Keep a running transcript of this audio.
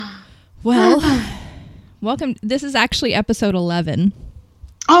Well, welcome. This is actually episode 11.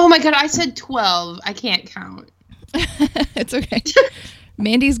 Oh my god, I said 12. I can't count. It's okay.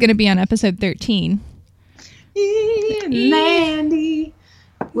 Mandy's going to be on episode 13. Mandy,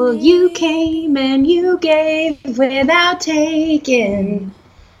 well, you came and you gave without taking.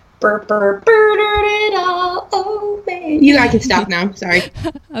 It all. Oh man, I can stop now. Sorry.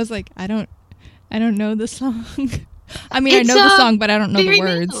 I was like, I don't know the song. I mean, I know the song, but I don't know the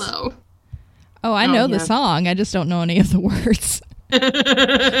words. Mellow. Oh, I know the song. I just don't know any of the words.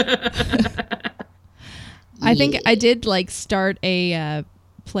 I think I did start a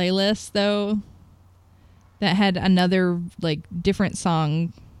playlist though that had another different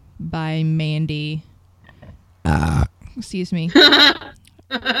song by Mandy. Excuse me.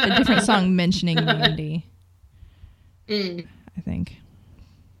 A different song mentioning Mandy. I think.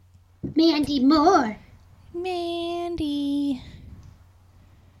 Mandy Moore. Mandy.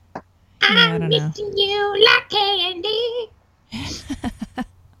 I'm missing you like candy.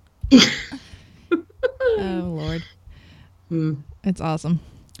 Oh, Lord. It's awesome.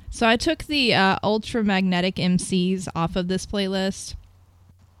 So I took the Ultramagnetic MCs off of this playlist.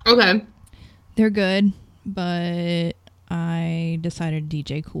 Okay. They're good, but I decided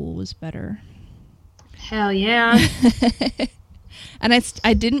DJ Cool was better. Hell yeah. And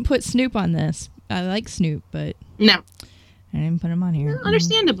I didn't put Snoop on this. I like Snoop, but no, I didn't put him on here.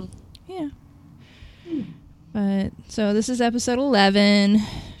 Understandable. Yeah. But so this is episode 11.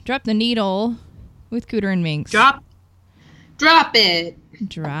 Drop the Needle with Cooter and Minx. Drop it.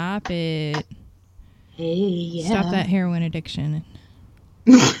 Drop it. Hey, yeah. Stop that heroin addiction.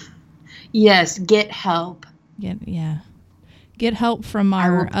 Yes, get help. Get help from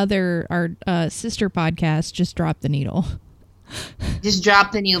our sister podcast, Just Drop the Needle. Just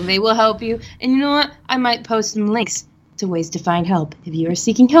drop the needle. They will help you. And you know what? I might post some links to ways to find help if you are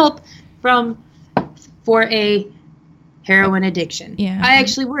seeking help for a heroin addiction. Yeah. I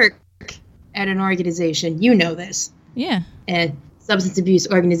actually work at an organization. You know this. Yeah. A substance abuse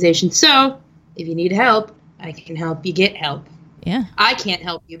organization. So if you need help, I can help you get help. Yeah. I can't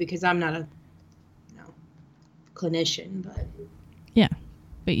help you because I'm not a clinician, but yeah.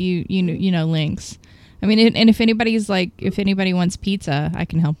 But you know links. I mean, and if anybody wants pizza, I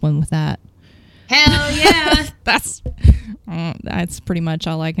can help them with that. Hell yeah. That's pretty much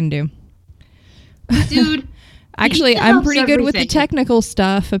all I can do. Dude. Actually, I'm pretty good with the technical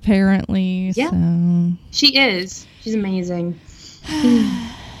stuff, apparently. Yeah. So. She is. She's amazing.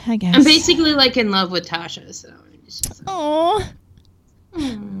 I guess. I'm basically in love with Tasha, so it's just Aww.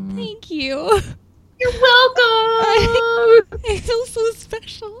 Thank you. You're welcome. I feel so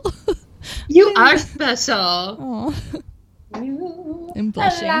special. You are special. Aww. I'm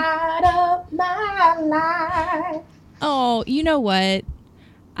blushing. Light up my life. Oh, you know what?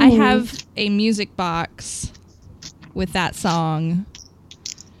 I have a music box with that song.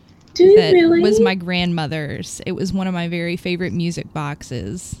 Do you really? Was my grandmother's. It was one of my very favorite music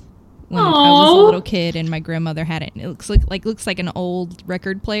boxes when Aww. I was a little kid, and my grandmother had it. And it looks like an old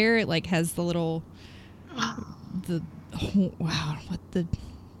record player. It has the little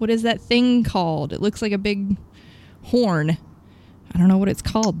what is that thing called? It looks like a big horn. I don't know what it's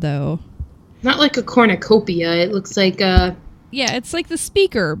called though. Not like a cornucopia. It looks like a... Yeah, it's like the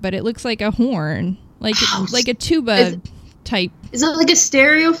speaker, but it looks like a horn. Like a tuba type. Is it like a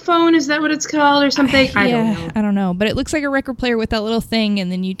stereophone? Is that what it's called or something? I don't know. I don't know. But it looks like a record player with that little thing,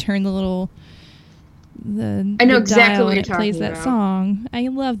 and then you turn the little... I know exactly what you're talking plays that about. song. I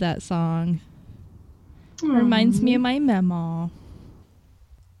love that song. Reminds me of my mama.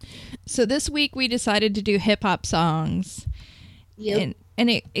 So this week we decided to do hip-hop songs. Yep. And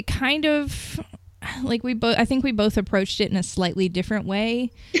it kind of... I think we both approached it in a slightly different way,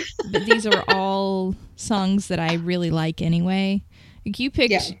 but these are all songs that I really like anyway. You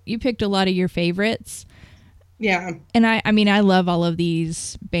picked a lot of your favorites. Yeah. And I mean, I love all of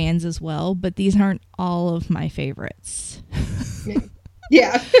these bands as well, but these aren't all of my favorites.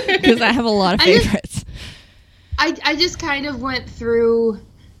 Yeah. Because I have a lot of favorites. I just kind of went through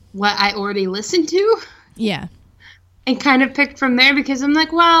what I already listened to. Yeah. And kind of picked from there because I'm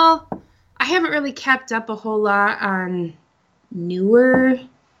like, well... I haven't really kept up a whole lot on newer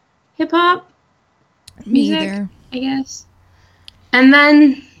hip-hop music, either. I guess. And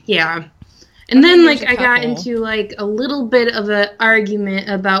then, yeah. And then, I got into, a little bit of an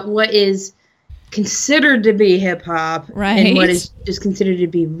argument about what is considered to be hip-hop and what is just considered to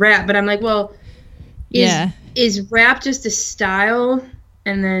be rap. But I'm like, well, is rap just a style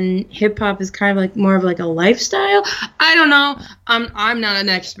and then hip hop is kind of like more of like a lifestyle. I don't know. I'm not an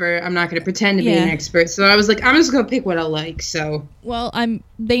expert. I'm not going to pretend to be an expert. So I was like, I'm just going to pick what I like. So well,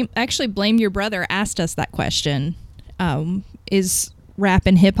 they actually Blame Your Brother asked us that question. Is rap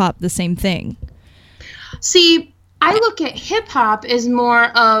and hip hop the same thing? See, I look at hip hop as more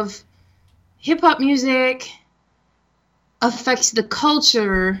of hip hop music affects the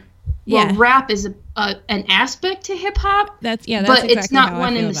culture. Yeah. Well, rap is an aspect to hip hop. That's but exactly it's not how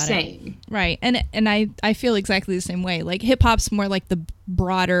one I feel and the about same. It. Right, and I feel exactly the same way. Like hip hop's more like the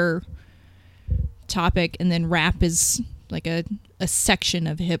broader topic, and then rap is like a section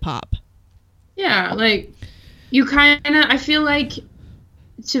of hip hop. Yeah, like you kind of. I feel like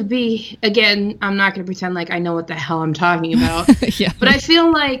to be again. I'm not going to pretend like I know what the hell I'm talking about. Yeah. But I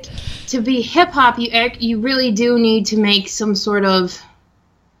feel like to be hip hop, you really do need to make some sort of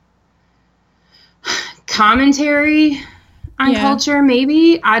commentary on culture,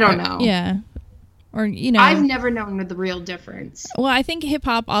 maybe. I don't know. Yeah. Or, I've never known the real difference. Well, I think hip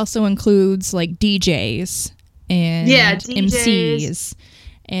hop also includes like DJs and MCs.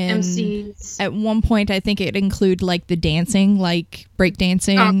 And MCs. At one point, I think it included like the dancing, like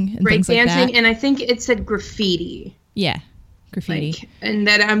breakdancing and things like that. And I think it said graffiti. Yeah. Graffiti. And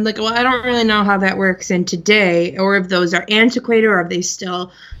that I'm like, well, I don't really know how that works in today, or if those are antiquated, or if they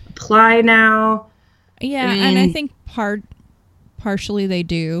still apply now. Yeah, and I think partially they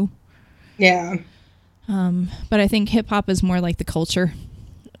do. Yeah. But I think hip hop is more like the culture,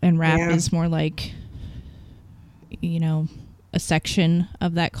 and rap is more like, a section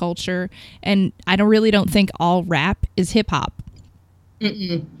of that culture. And I don't think all rap is hip hop.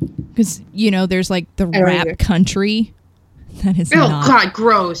 Because there's like the rap country. That is not. Oh God,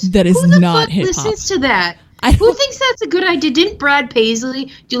 gross. That is not hip hop. Who listens to that? Who thinks that's a good idea? Didn't Brad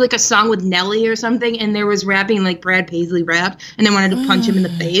Paisley do like a song with Nelly or something, and there was rapping like Brad Paisley rapped, and they wanted to punch him in the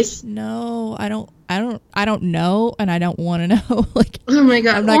face? No, I don't know, and I don't want to know. Like, oh my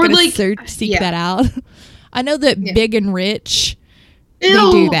God, I'm not going to seek that out. I know that Big and Rich, they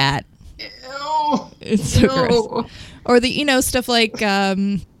do that. Ew. It's so gross. Or the stuff like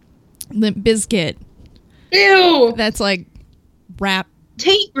Limp Bizkit. Ew. That's like rap.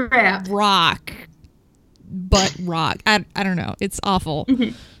 Tape rap. Rock. But rock. I don't know. It's awful.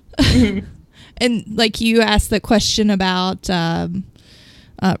 And like you asked the question about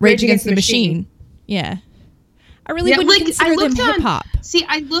Rage Against the Machine. Yeah. I really wouldn't consider them hip hop. See,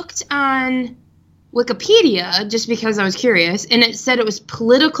 I looked on Wikipedia just because I was curious, and it said it was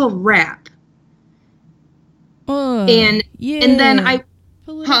political rap. And then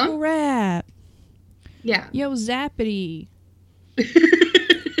political rap. Yeah. Yo, Zappity.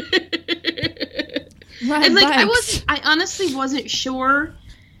 And like I honestly wasn't sure,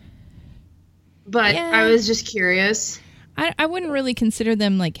 but I was just curious. I wouldn't really consider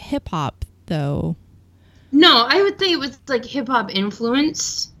them like hip hop though. No, I would think it was like hip hop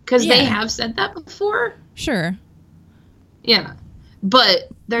influence because they have said that before. Sure. Yeah, but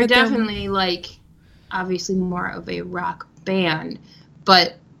they're definitely like obviously more of a rock band,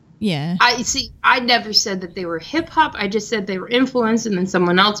 but. Yeah. I never said that they were hip hop. I just said they were influenced, and then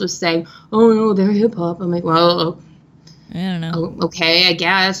someone else was saying, "Oh no, they're hip hop." I'm like, "Well, I don't know. Okay, I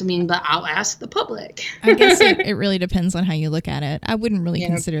guess. I mean, but I'll ask the public." I guess it really depends on how you look at it. I wouldn't really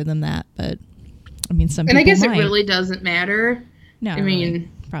consider them that, but I mean, some people might. And I guess it really doesn't matter. No, I mean,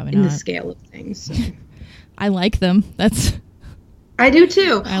 really, probably in not. the scale of things. So. I like them. I do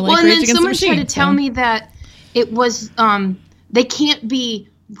too. I like Rage Against the Machine. Well, and then someone tried to tell me that it was they can't be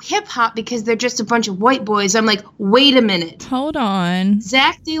hip hop because they're just a bunch of white boys. I'm like, wait a minute. Hold on.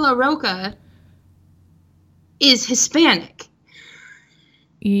 Zach De La Rocha is Hispanic.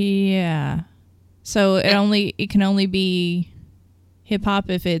 Yeah. So it can only be hip hop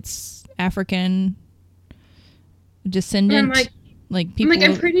if it's African descendant. Like people.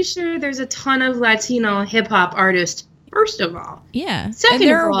 I'm pretty sure there's a ton of Latino hip hop artists. First of all. Yeah. Second and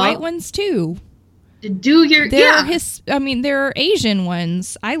there of all, are white ones too. There are Asian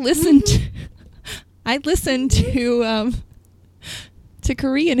ones. I listened to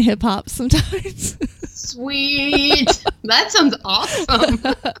Korean hip hop sometimes. Sweet. That sounds awesome.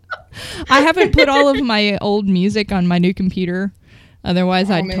 I haven't put all of my old music on my new computer. Otherwise,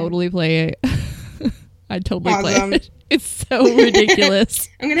 I'd totally play it. I'd totally play it. It's so ridiculous.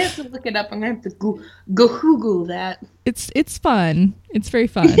 I'm going to have to look it up. I'm going to have to go Google that. It's fun. It's very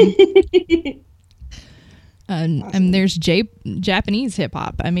fun. And there's Japanese hip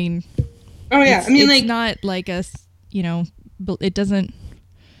hop. I mean, it's not like it doesn't.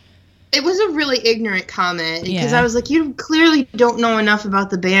 It was a really ignorant comment because I was like, you clearly don't know enough about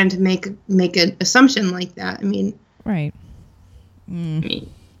the band to make an assumption like that. I mean, right?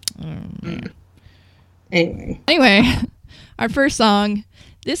 Anyway, our first song.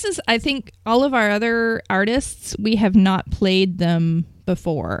 This is, I think, all of our other artists, we have not played them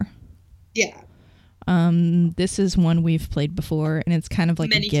before. Yeah. This is one we've played before, and it's kind of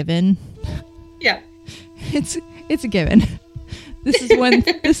like a given. Yeah. It's a given. This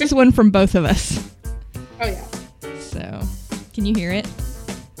is one from both of us. Oh yeah. So, can you hear it?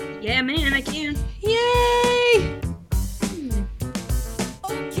 Yeah, man, I can. Yay!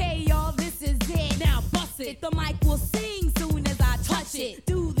 Okay, y'all, this is it. Now bust it. The mic will sing soon as I touch it.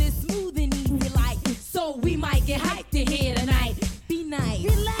 Do this smooth and easy like, so we might get hyped to hear tonight. Be nice,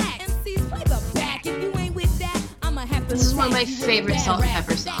 relax, MCs play the back. If you ain't with that, I'ma have to. This is one of my favorite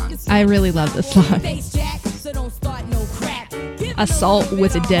Salt-N-Pepa songs. I really love this song. Assault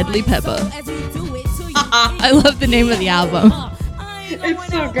with a Deadly Pepper. I love the name of the album. It's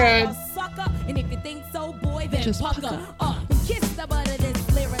so good. Just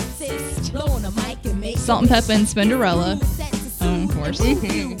Salt-N-Pepa and Spinderella. Oh, of course. What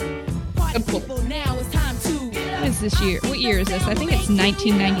is this year? What year is this? I think it's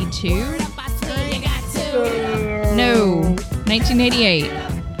 1992. No, 1988.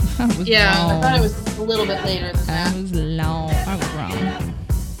 Yeah, wrong. I thought it was a little bit later than that. I was wrong.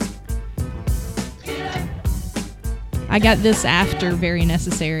 I got this after Very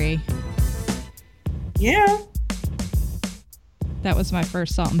Necessary. Yeah. That was my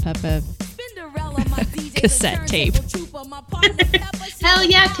first Salt-N-Pepa cassette tape. Hell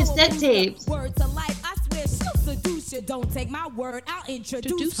yeah, cassette tapes. Don't take my word, I'll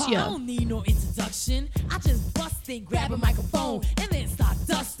introduce her. Ya. I don't need no introduction. I just bust in, grab a microphone, and then start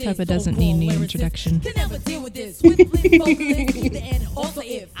dusting. Peppa doesn't need any introduction. Can never deal with this. With flip vocalist, either and also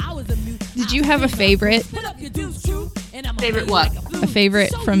if I was a mute. Did you have a favorite? Put up your dues, true, and I'm Favorite what? A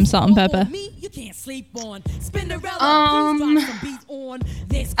favorite from Salt-N-Pepa? You can't sleep on. Spinderella,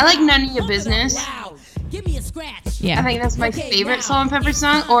 I like None of Your Business. Give me a scratch. Yeah. I think that's my favorite Salt-N-Pepa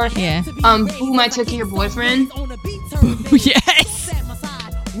song. Or Yeah. Boom, I Took Your Boyfriend. Yes.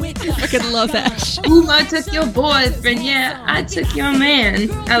 I fucking love that. Boom, I took your boyfriend. Yeah, I took your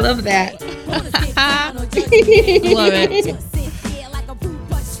man. I love that. Love it.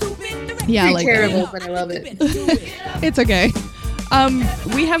 Yeah, I like terrible, that. but I love it. It's okay.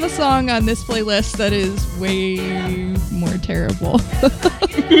 We have a song on this playlist that is way more terrible.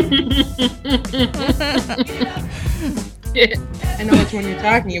 I know which one you're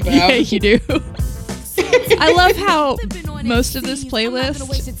talking about. Yeah, you do. I love how most of this playlist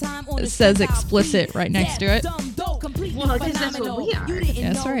says explicit right next to it. Well, because that's what we are.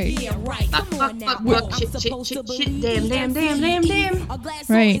 That's right. Fuck, shit, damn.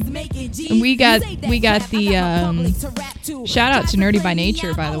 Right. And we got the shout out to Nerdy by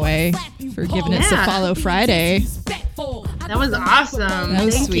Nature, by the way, for giving us a follow Friday. That was awesome. That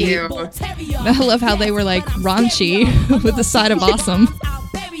was Thank sweet. you. I love how they were like raunchy with the side of awesome.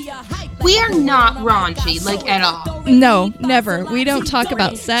 We are not raunchy, like, at all. No, never. We don't talk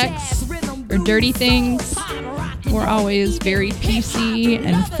about sex or dirty things. We're always very PC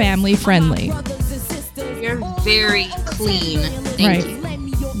and family friendly. You're very clean. Thank you.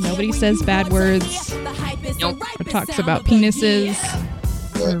 Nobody says bad words. Nope. Or talks about penises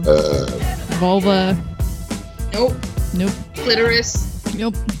or vulva. Nope. Nope. Clitoris.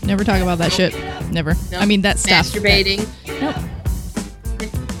 Nope. Never talk about that shit. Never. Nope. I mean, that stuff. Masturbating. Nope.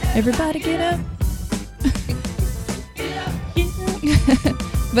 Everybody get up.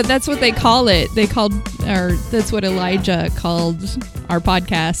 But that's what they call it. That's what Elijah called our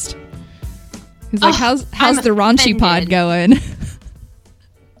podcast. He's like, how's the raunchy pod going?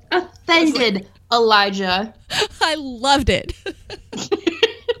 Offended, Elijah. I loved it.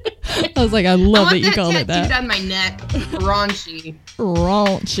 I was like, I love that you called it that. Tattooed on my neck. Raunchy.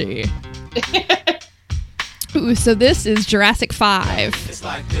 Raunchy. Ooh, so this is Jurassic 5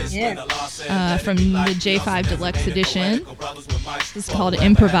 Yeah. from the J5 Deluxe Edition. This is called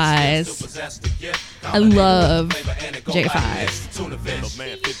Improvise. I love J5.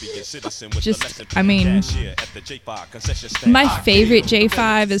 Just, I mean, my favorite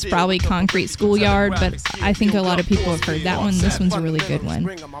J5 is probably Concrete Schoolyard, but I think a lot of people have heard that one. This one's a really good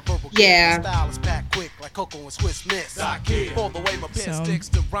one. Yeah.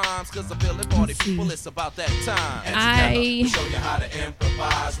 So, let's see.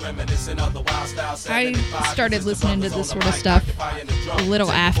 I started listening to this sort of stuff a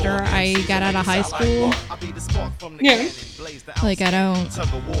little after I got out of high school. Yeah. Like, I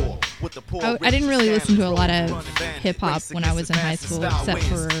didn't really listen to a lot of hip-hop when I was in high school, except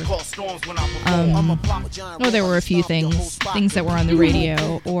for, there were a few things that were on the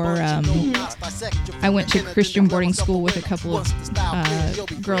radio, or I went to Christian boarding school with a couple of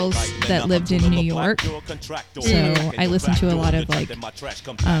girls that lived in New York. So I listened to a lot of like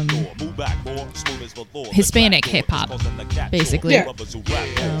Hispanic hip hop, basically. Yeah.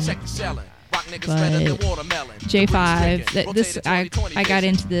 But J5, I got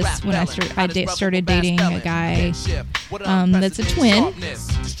into this when I started dating a guy that's a twin.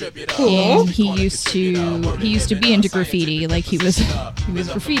 Cool. And he used to be into graffiti. Like he was a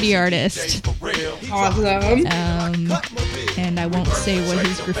graffiti artist. Awesome. And I won't say what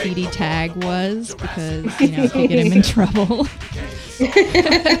his graffiti tag was because it could get him in trouble.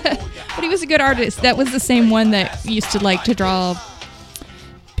 But he was a good artist. That was the same one that used to like to draw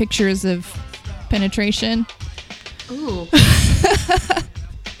pictures of penetration. Ooh.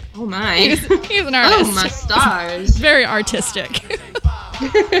 Oh my. He's an artist. Oh my stars. Very artistic.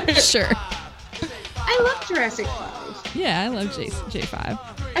 Sure. I love Jurassic 5. Yeah, I love J5.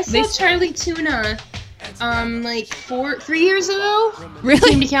 I saw Charlie Tuna like 3 years ago. Really?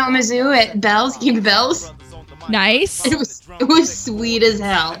 Came to Kalamazoo at Bell's, came to Bell's. Nice. It was sweet as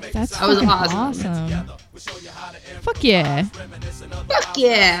hell. That was awesome. Fuck yeah. Fuck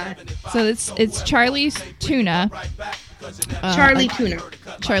yeah. So it's Charlie Tuna. Charlie Tuna.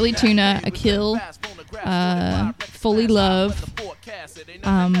 Charlie Tuna, Akil, Fully Love,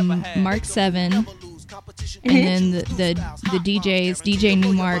 Mark 7, and then the DJs, DJ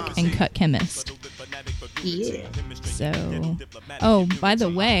Newmark and Cut Chemist. Yeah. So, by the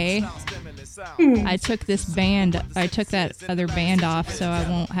way, I took that other band off, so I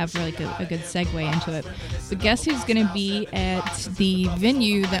won't have like a good segue into it. But guess who's going to be at the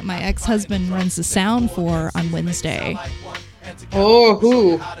venue that my ex-husband runs the sound for on Wednesday? Oh,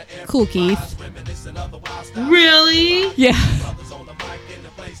 who? Cool Keith. Really? Yeah.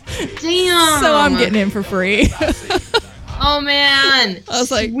 Damn. So I'm getting in for free. Oh man. I was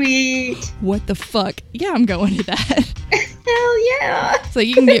like, sweet. What the fuck? Yeah, I'm going to that. Hell yeah. So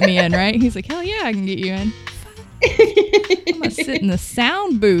you can get me in, right? He's like, hell yeah, I can get you in. I'm gonna sit in the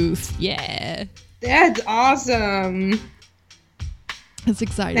sound booth. Yeah. That's awesome. That's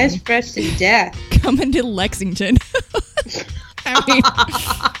exciting. That's fresh to death. Coming to Lexington. I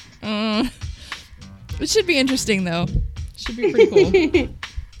mean, it should be interesting though. Should be pretty cool.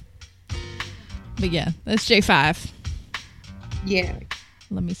 But yeah, that's J5. Yeah.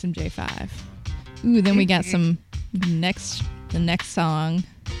 Love me some J5. Ooh, then we got the next song.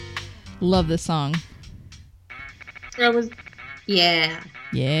 Love this song. Yeah.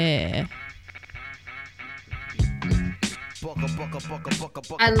 Yeah.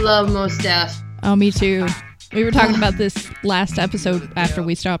 I love Mos Def. Oh, me too. We were talking about this last episode after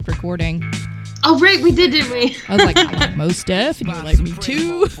we stopped recording. Oh, right, we did, didn't we? I was like, I like Mos Def, and you were like, me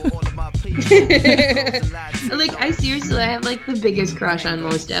too. Like, I have like the biggest crush on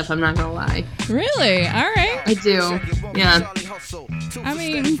Mos Def, I'm not gonna lie. Really? All right. I do. Yeah. I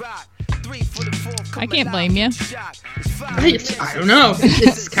mean, I can't blame you. I don't know.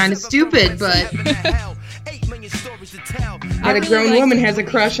 It's kind of stupid, but that a grown woman has a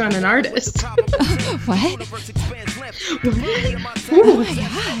crush on an artist. What? Oh my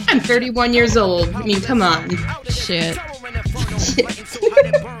God. I'm 31 years old. I mean, come on. Shit.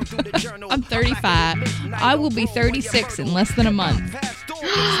 I'm 35. I will be 36 in less than a month.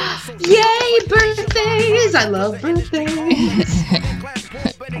 Yay, birthdays! I love birthdays.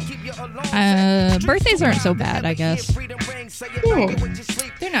 Birthdays aren't so bad, I guess. Oh.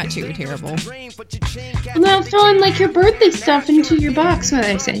 They're not too terrible. Well, I'm throwing like your birthday stuff into your box that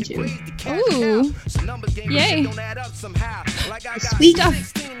I sent you. Ooh. Yay. Sweet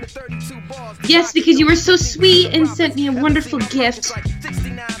stuff. Yes, because you were so sweet and sent me a wonderful gift.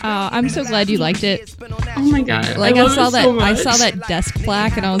 I'm so glad you liked it. Oh my God. Like I saw that desk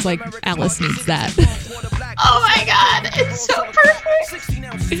plaque and I was like, Alice needs that. Oh my God, it's so perfect.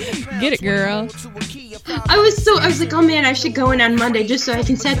 Get it, girl. I was like, oh man, I should go in on Monday just so I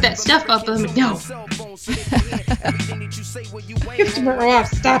can set that stuff up. I'm like, no. You have to burn off.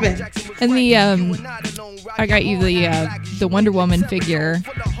 Stop it. And I got you the Wonder Woman figure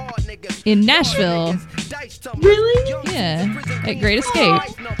in Nashville. Really? Yeah, at Great Escape.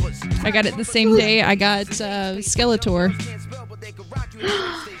 I got it the same day I got Skeletor.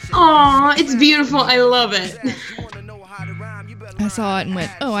 Aw, it's beautiful. I love it. I saw it and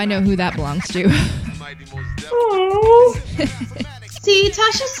went, oh, I know who that belongs to. Oh. See,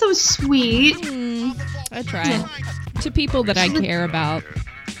 Tasha's so sweet. I try. To people that I care about,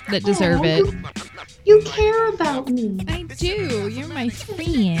 that deserve it. You care about me. I do. You're my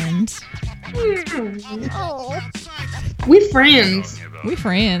friend. Oh. We friends. We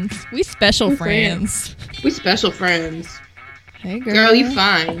friends. We special friends. We special friends. Hey, girl. Girl, you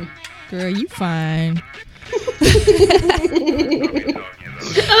fine. Girl, you fine.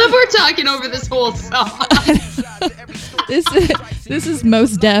 We're talking over this whole song. This is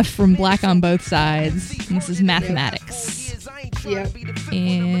Mos Def from Black on Both Sides. And this is Mathematics. Yeah.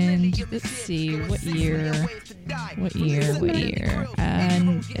 And let's see, what year?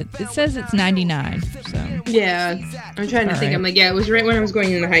 And it says it's 99. So yeah, I'm trying to think. I'm like, yeah, it was right when I was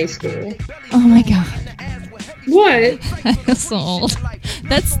going into high school. Oh my god. What? I'm so old.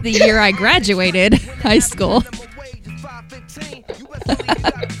 That's the year I graduated high school.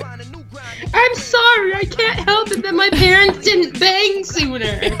 I'm sorry, I can't help it that my parents didn't bang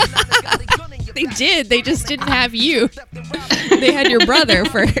sooner. They did. They just didn't have you. They had your brother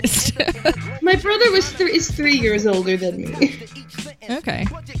first. My brother is 3 years older than me. Okay.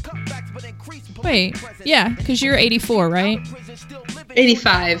 Wait. Yeah, because you're 84, right?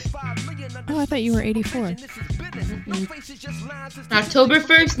 85. Oh, I thought you were 84. October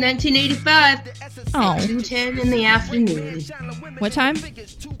 1st, 1985. Oh. 2:10 in the afternoon. What time?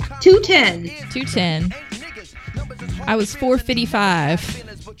 2:10. 2:10. I was 4:55.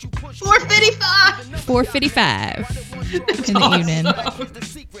 4:55. 4:55 in the evening.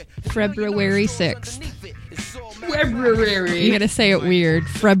 February 6th. February. You gotta say it weird.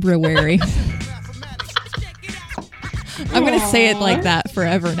 February. I'm gonna say it like that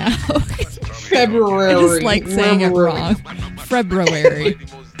forever now. February. I just like saying it wrong. February.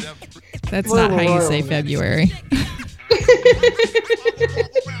 That's not how you say February.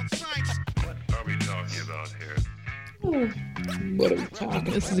 What are we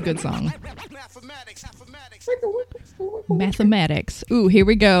talking? This is a good song. Mathematics. Ooh, here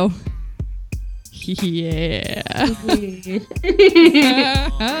we go. Yeah.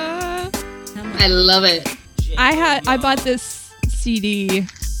 I love it. I bought this CD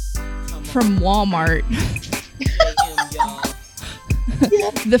from Walmart.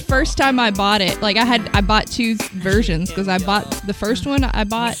 The first time I bought it, like I bought two versions because I bought the first one I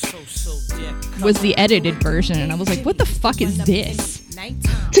bought was the edited version, and I was like, what the fuck is this? So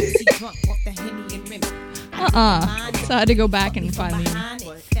I had to go back and find the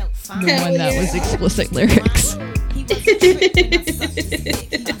one that was explicit lyrics.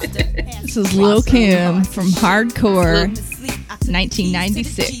 This is Lil' Kim from Hardcore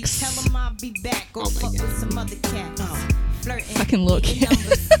 1996. Oh my god. Fucking Lil' Kim.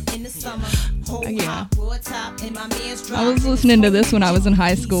 Oh, yeah. I was listening to this when I was in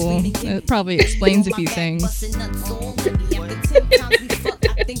high school. It probably explains a few things.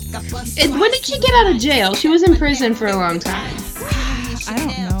 When did she get out of jail? She was in prison for a long time. I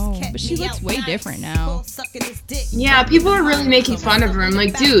don't know, but she looks way different now. Yeah, people are really making fun of her. I'm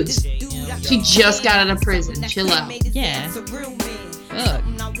like, dudes, she just got out of prison. Chill out. Yeah. Look.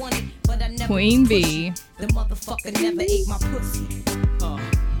 Queen Bee. The motherfucker never ate my pussy.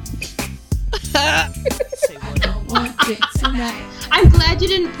 I'm glad you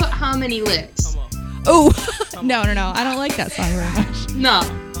didn't put How Many Licks. Oh, no. I don't like that song very much. No.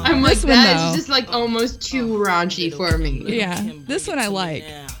 I'm like, This one, that though. is just like almost too raunchy for me. Yeah, this one I like.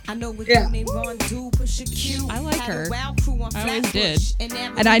 Yeah. I like her. I always did.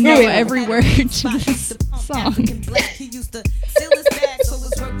 And I know every word to this song.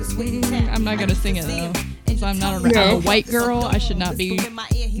 I'm not gonna sing it though. So I'm not I'm a white girl. I should not be.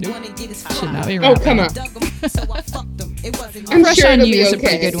 Nope. Should not be rapping. Oh, come on. I'm Crush sure on it'll You be is a okay.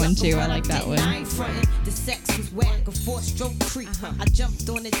 pretty good one too. I like that one. Four-stroke creep.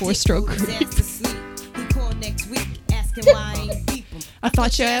 I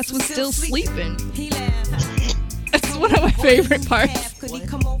thought your ass was still sleeping. That's one of my favorite parts. Could he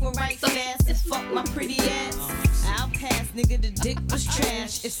come over right fast and fuck my pretty ass? I'll pass, nigga, the dick was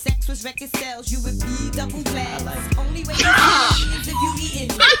trash. If sex was record sales, you would be double glass. Only way you is if you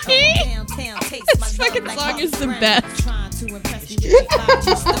eatin' it. Downtown taste my This fucking love song like is the my best. Trying to impress me with 5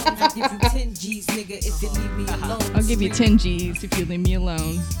 G stones. I'll give you 10 G's, nigga, if you leave me alone. I'll give you 10 G's if you leave me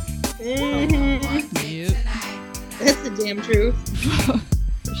alone. Yep. That's the damn truth.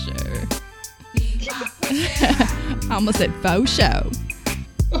 For sure. I almost said faux show.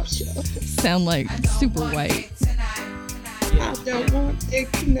 Oh, sure. Sound like super white. I don't want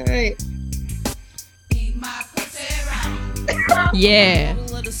dick tonight. Yeah.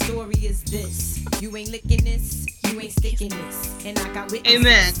 Moral of the story is this: you ain't licking this, you ain't sticking this, and I got witnesses.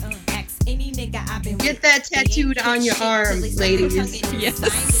 Amen. Ask any nigga I've been Get with. that tattooed on your arm, ladies. Yes.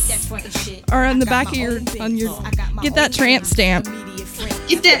 Or on the back of your, get that tramp stamp.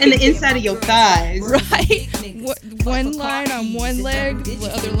 Get that in the inside of your thighs. Right? One line on one leg, the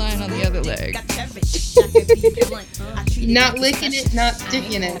other line on the other leg. Not licking it, not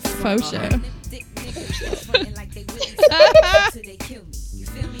sticking it. Faux show.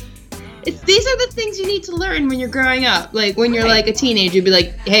 These are the things you need to learn when you're growing up. Like, when you're like a teenager, you'd be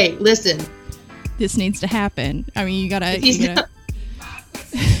like, hey, listen. This needs to happen. I mean, you gotta...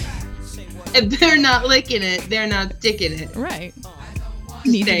 If they're not licking it, they're not sticking it. Right.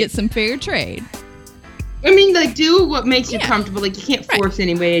 You need to get some fair trade. I mean, like, do what makes you comfortable. Like, you can't force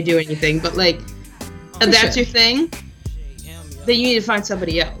anybody to do anything. But, like, if that's your thing, then you need to find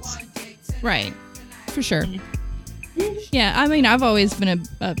somebody else. Right. For sure. Yeah, I mean, I've always been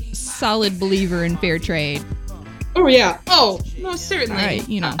a solid believer in fair trade. Oh, yeah. Oh, most certainly. Right,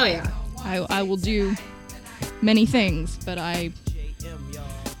 you know. Oh, yeah. I will do many things, but I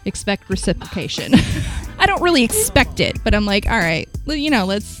expect reciprocation. I don't really expect it, but I'm like, all right, you know,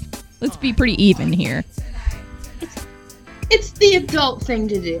 let's be pretty even here. It's the adult thing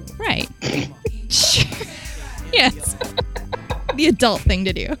to do. Right. Sure. Yes. The adult thing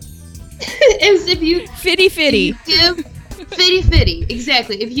to do. Is if you... Fitty-fitty. Give... Fitty-fitty.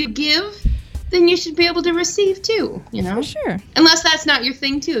 Exactly. If you give, then you should be able to receive, too. You know? For sure. Unless that's not your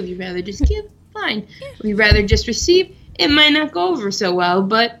thing, too. If you'd rather just give, fine. If you'd rather just receive, it might not go over so well,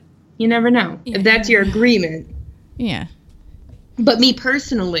 but you never know. Yeah. If that's your agreement. Yeah. But me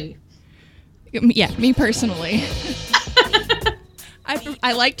personally... Yeah, me personally.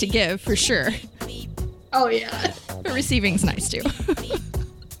 I like to give, for sure. Oh, yeah. But receiving's nice, too.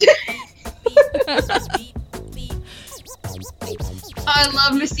 I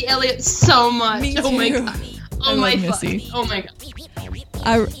love Missy Elliott so much. Me too. Oh, my God. Oh, my Missy. Oh, my God.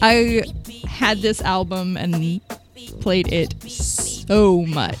 I had this album and played it so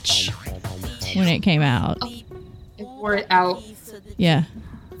much when it came out. Oh, I wore it out. Yeah.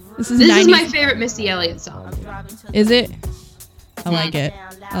 This is my favorite Missy Elliott song. Is it? I like it.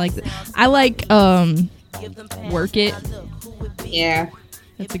 I like Work It. Yeah.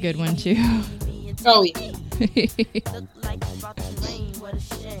 That's a good one too. Oh yeah.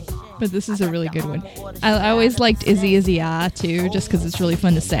 But this is a really good one. I always liked Izzy Izzy Ah too, just because it's really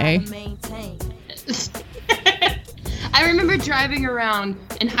fun to say. I remember driving around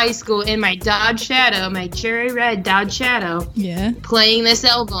in high school in my Dodge Shadow, my cherry red Dodge Shadow. Yeah. Playing this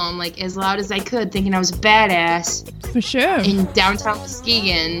album like as loud as I could, thinking I was a badass. For sure. In downtown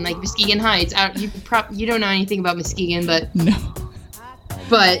Muskegon, like Muskegon Heights. You don't know anything about Muskegon, but no.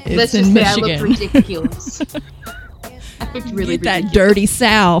 But let's just say I looked ridiculous. I looked really ridiculous. That dirty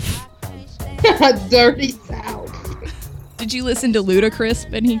South. Dirty South. Did you listen to Ludacris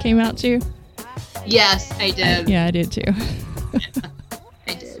when he came out too? Yes, I did. Yeah, I did too.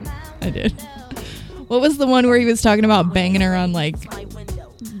 I did. What was the one where he was talking about banging her on like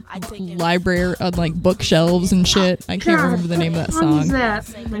library, on like bookshelves and shit? I can't remember the name of that song. What was that?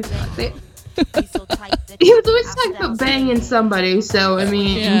 He was always talking about banging somebody, so I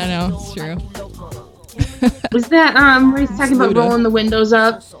mean. Yeah, I know, it's true. Was that where he's talking about rolling the windows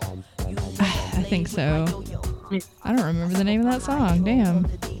up? I think so. I don't remember the name of that song. Damn.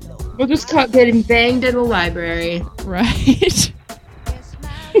 We're just caught getting banged in the library. Right.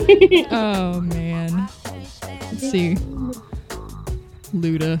 Oh man. Let's see.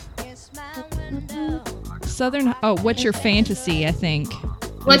 Luda. Southern. Oh, What's Your Fantasy? I think.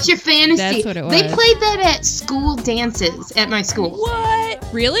 What's Your Fantasy? That's what it was. They played that at school dances at my school. What?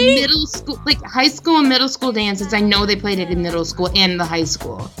 Really? Middle school, like high school and middle school dances. I know they played it in middle school and the high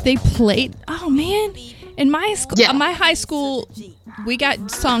school. They played. Oh man. In my school, my high school, we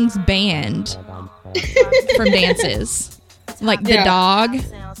got songs banned from dances. Like The Dog.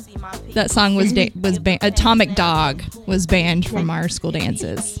 That song was banned. Atomic Dog was banned from our school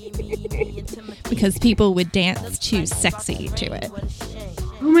dances because people would dance too sexy to it.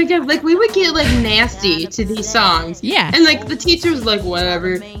 Oh my God, like we would get like nasty to these songs. Yeah. And like the teacher was like,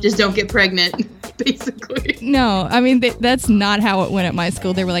 whatever, just don't get pregnant, basically. No, I mean, that's not how it went at my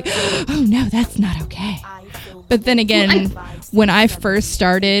school. They were like, oh no, that's not okay. But then again, when I first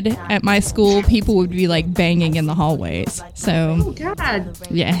started at my school, people would be like banging in the hallways. So, oh God.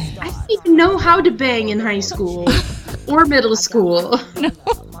 Yeah. I didn't even know how to bang in high school or middle school. No.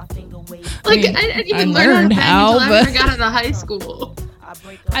 Like, I didn't even learn how to bang until after I got into high school.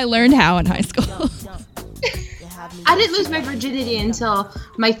 I learned how in high school. I didn't lose my virginity until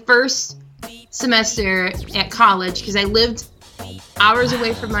my first semester at college because I lived hours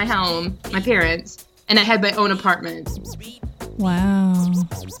away from my home, my parents, and I had my own apartment. Wow.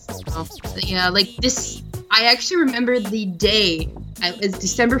 So, yeah, like this, I actually remember the day. It was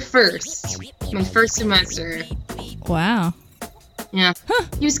December 1st, my first semester. Wow. Yeah. Huh.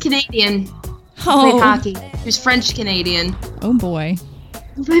 He was Canadian. Oh. Played hockey. He was French Canadian. Oh boy.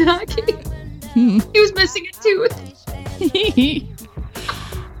 He played hockey. He was missing a tooth.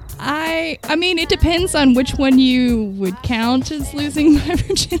 I mean, it depends on which one you would count as losing my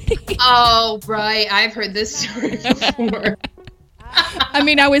virginity. Oh, right. I've heard this story before. I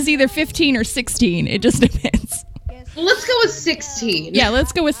mean, I was either 15 or 16. It just depends. Well, let's go with 16. Yeah,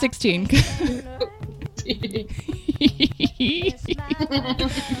 let's go with 16.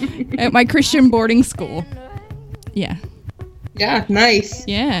 At my Christian boarding school. Yeah. Yeah, nice.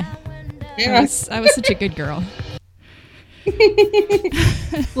 Yeah. Yeah. I was such a good girl.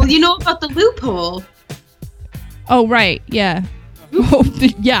 Well, you know about the loophole. Oh, right. Yeah. Oh,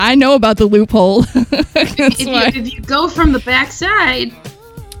 yeah, I know about the loophole. If you go from the back side,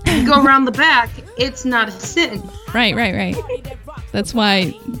 you go around the back, it's not a sin. Right. That's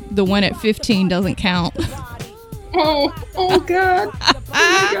why the one at 15 doesn't count. Oh God. Oh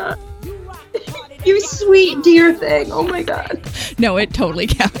my God. You sweet dear thing. Oh my God. No, it totally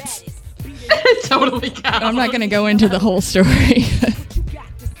counts. It totally counts. I'm not going to go into the whole story.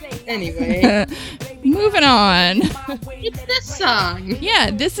 Anyway. Moving on. What's this song?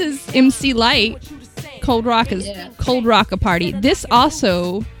 Yeah, this is MC Lyte, Cold Rock a Party. This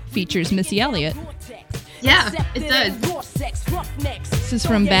also features Missy Elliott. Yeah, it does. This is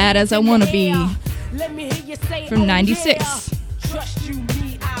from Bad As I Wanna Be from 96.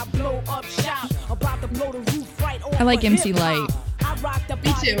 I like MC Lyte.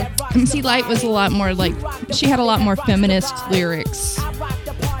 Me too. MC Lyte was a lot more like, she had a lot more feminist lyrics.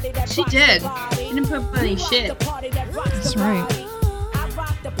 She did. She didn't put funny shit. That's right.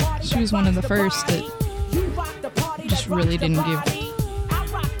 She was one of the first that just really didn't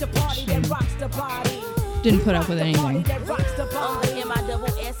put up with anything.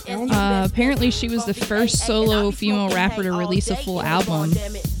 Apparently she was the first solo female rapper to release a full album.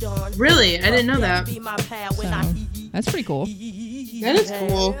 Really? I didn't know that. So, that's pretty cool. That is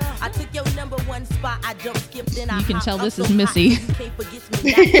cool. You can tell this is Missy.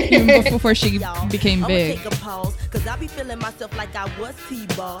 Even before she became big.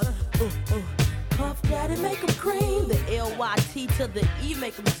 Puff Daddy make them cream. The L-Y-T to the E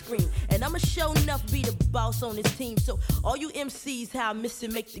make them scream. And I'ma show enough be the boss on this team. So all you MCs, how Missy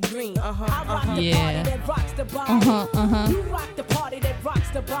make the green. Yeah. You rock the party that rocks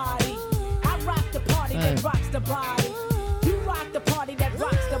the body. I rock the party that rocks the body. You rock the party that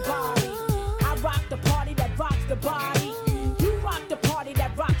rocks the body. I rock the party that rocks the body. You rock the party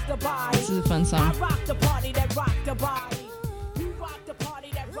that rocks the body. This is a fun song. I rock the party that rocks the body. You rock the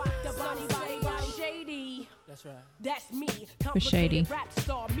party that rocks the body. Shady. That's right. That's me. Was Shady.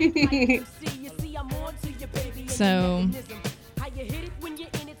 So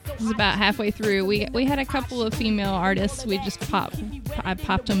this is about halfway through. We had a couple of female artists. We just I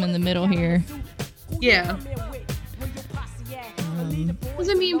popped them in the middle here. Yeah. Because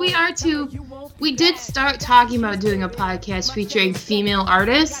I mean, we did start talking about doing a podcast featuring female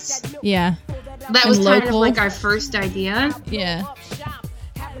artists. Yeah. That was kind of like our first idea. Yeah.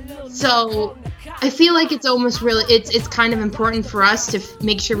 So I feel like it's almost really, it's kind of important for us to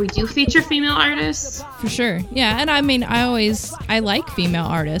make sure we do feature female artists. For sure. Yeah. And I mean, I like female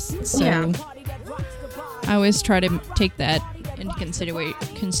artists. So yeah. I always try to take that into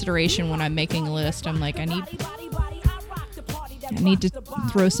consideration when I'm making a list. I'm like, I need to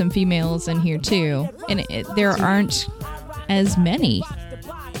throw some females in here too. And there aren't as many.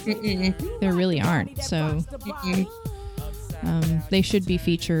 There really aren't. So they should be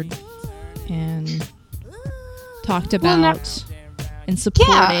featured and talked about and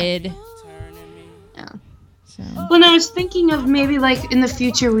supported. Yeah. So. Well, I was thinking of maybe like in the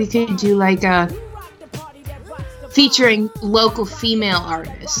future we could do like a featuring local female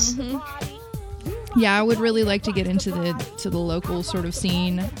artists. Mm-hmm. Yeah, I would really like to get into the local sort of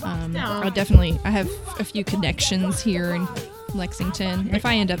scene. I have a few connections here in Lexington. If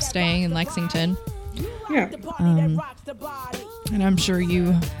I end up staying in Lexington. Yeah. And I'm sure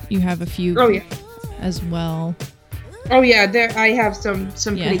you have a few as well. Oh yeah, I have some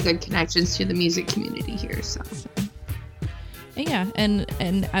pretty good connections to the music community here. So. Yeah, and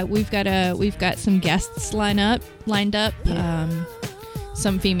we've got some guests lined up. Yeah.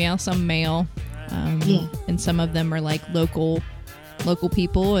 Some female, some male. And some of them are like local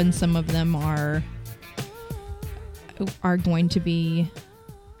people, and some of them are going to be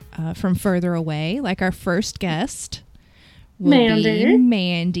from further away. Like our first guest will be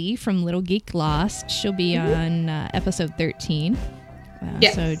Mandy from Little Geek Lost. She'll be on episode 13.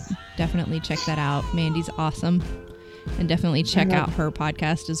 So definitely check that out. Mandy's awesome. And definitely check out her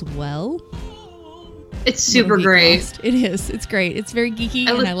podcast as well. It's super great. Lost. It is. It's great. It's very geeky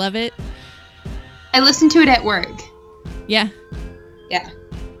and I love it. I listen to it at work. Yeah. Yeah.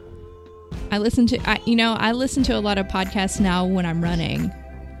 I listen to a lot of podcasts now when I'm running.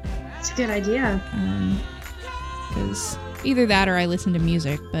 It's a good idea. Because either that or I listen to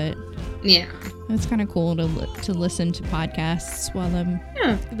music, but yeah, it's kind of cool to listen to podcasts while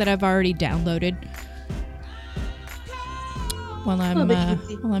that I've already downloaded while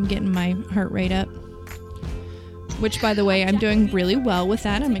I'm getting my heart rate up. Which, by the way, I'm doing really well with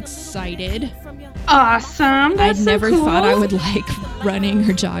that. I'm excited. Awesome. That's I'd never cool. thought I would like running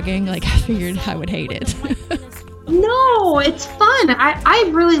or jogging. Like, I figured I would hate it. No, it's fun. I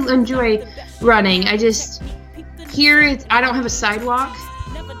really enjoy running. I just I don't have a sidewalk.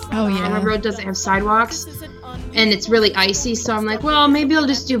 Oh yeah. My road doesn't have sidewalks, and it's really icy. So I'm like, well, maybe I'll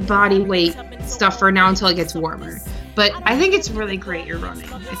just do body weight stuff for now until it gets warmer. But I think it's really great you're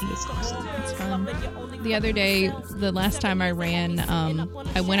running. I think it's awesome. It's fun. The other day, the last time I ran,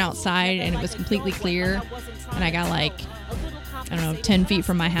 I went outside and it was completely clear, and I got like, I don't know, 10 feet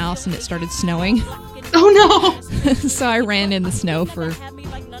from my house, and it started snowing. Oh no! So I ran in the snow for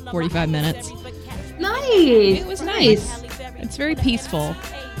 45 minutes. Nice. It was nice. It's very peaceful.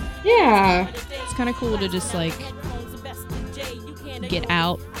 Yeah. It's kind of cool to just like get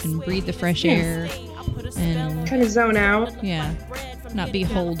out and breathe the fresh air and kind of zone out. Yeah. Not be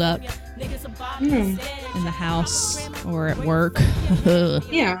holed up in the house or at work.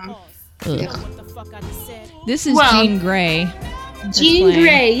 Yeah. This is Jean Grey. Jean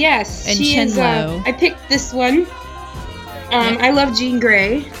Grey, yes. And she is. I picked this one. I love Jean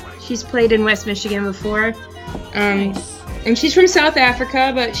Grey. She's played in West Michigan before. Nice. And she's from South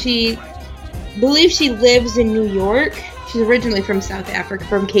Africa, but she believes she lives in New York. She's originally from South Africa,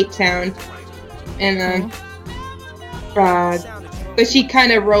 from Cape Town. And but she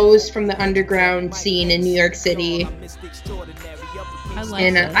kind of rose from the underground scene in New York City. I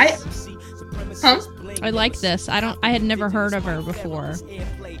like this. I like this. I had never heard of her before.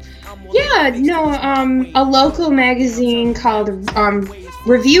 Yeah, no, a local magazine called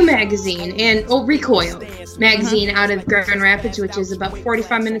Review Magazine and Recoil Magazine out of Grand Rapids, which is about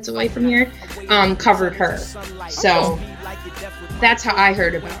 45 minutes away from here, covered her. So that's how I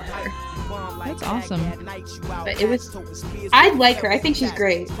heard about her. That's awesome. But I like her. I think she's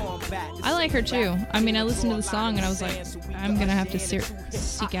great. I like her too. I mean, I listened to the song and I was like, I'm gonna have to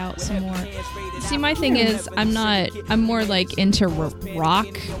seek out some more. See, my thing is, I'm more like into rock,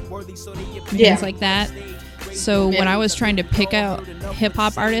 things like that. So when I was trying to pick out hip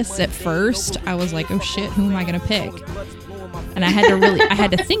hop artists at first, I was like, oh shit, who am I gonna pick? And I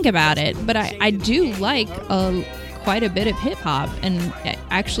had to think about it. But I do like quite a bit of hip hop, and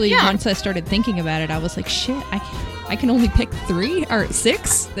actually once I started thinking about it, I was like, shit, I can only pick 3 or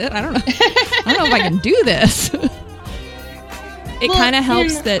 6. I don't know if I can do this. It kind of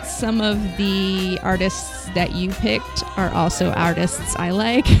helps that some of the artists that you picked are also artists I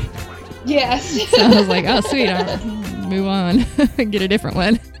like. Yes. So I was like, oh sweet, I'll move on and get a different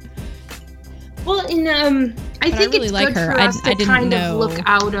one. Well, and I think really it's good for us to kind of look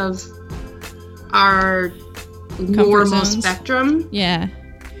out of our normal spectrum. Yeah,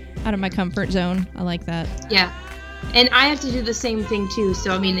 out of my comfort zone. I like that. Yeah, and I have to do the same thing too.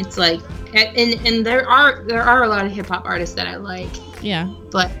 So I mean, it's like, and there are a lot of hip hop artists that I like. Yeah,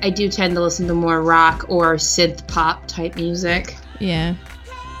 but I do tend to listen to more rock or synth pop type music. Yeah,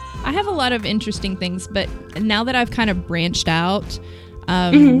 I have a lot of interesting things, but now that I've kind of branched out,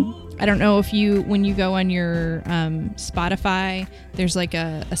 I don't know if when you go on your Spotify, there's like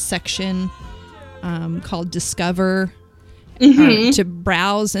a section called Discover, to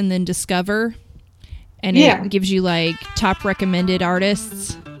browse and then discover, and it gives you like top recommended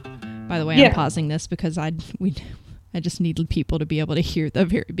artists. By the way, I'm pausing this because I just needed people to be able to hear the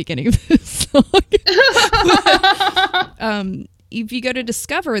very beginning of this song. If you go to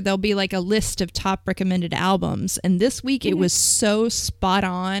Discover, there'll be like a list of top recommended albums, and this week it was so spot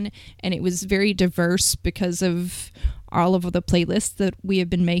on, and it was very diverse because of all of the playlists that we have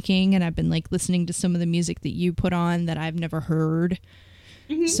been making, and I've been like listening to some of the music that you put on that I've never heard.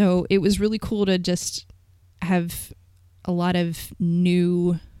 So it was really cool to just have a lot of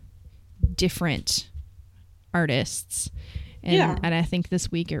new, different artists, and I think this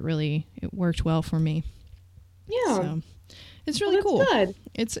week it worked well for me. Yeah, so it's really cool. Good.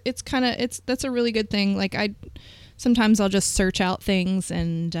 That's a really good thing. Like sometimes I'll just search out things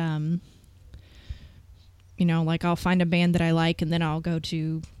and like I'll find a band that I like, and then I'll go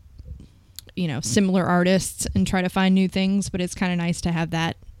to, similar artists and try to find new things. But it's kind of nice to have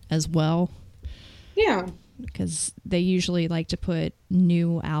that as well. Yeah. Because they usually like to put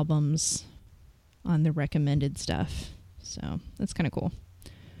new albums on the recommended stuff. So that's kind of cool.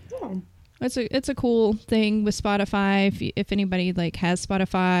 Yeah. It's a cool thing with Spotify. If anybody like has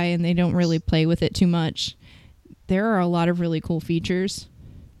Spotify and they don't really play with it too much, there are a lot of really cool features.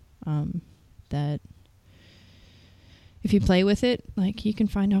 that if you play with it, like, you can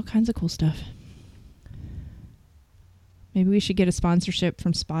find all kinds of cool stuff. Maybe we should get a sponsorship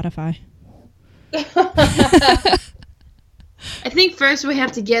from Spotify. I think first we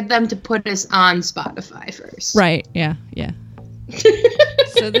have to get them to put us on Spotify first. Right, yeah.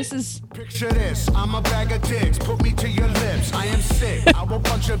 So this is... Picture this, I'm a bag of dicks, put me to your lips. I am sick, I will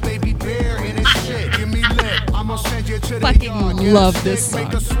punch a baby bear in his shit. Give me lip, I'm gonna send you to the fucking yard. love this song.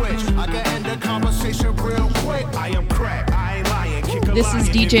 Make a switch, I can end the conversation real quick. I am crack, I ain't lying. This is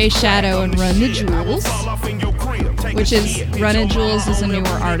DJ Shadow and Run the Jewels, which is, Run the Jewels is a newer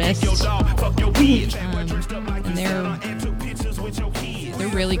artist. And they're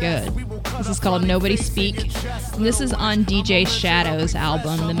really good. This is called Nobody Speak. And this is on DJ Shadow's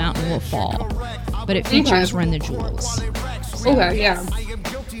album, The Mountain Will Fall. But it features Run the Jewels. Okay, yeah.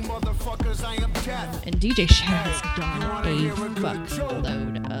 And DJ Shadow's done a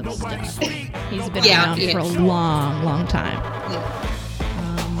fuckload of stuff. He's been around for a long, long time.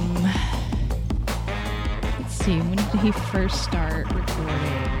 Let's see, when did he first start recording?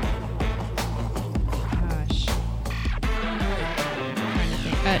 Gosh.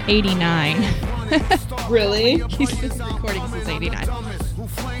 89. Really? He's been recording since 89.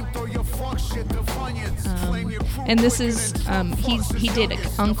 And this is he did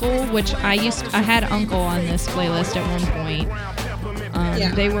Uncle, which I had Uncle on this playlist at one point.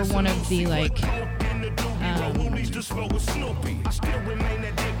 They were one of the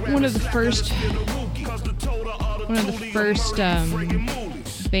one of the first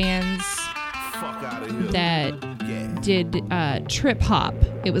bands that did trip hop.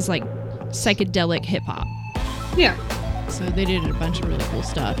 It was like psychedelic hip hop. Yeah. So they did a bunch of really cool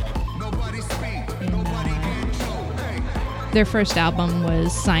stuff. And, their first album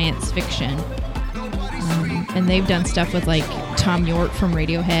was Science Fiction. And they've done stuff with like Tom York from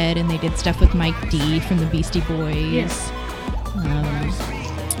Radiohead, and they did stuff with Mike D from the Beastie Boys.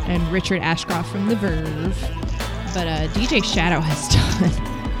 And Richard Ashcroft from The Verve. But DJ Shadow has done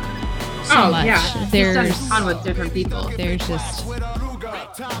so much. Yeah. He's done a ton with different people. There's just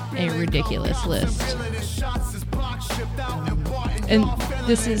a ridiculous list. And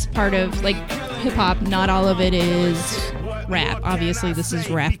this is part of like hip hop. Not all of it is rap. Obviously, this is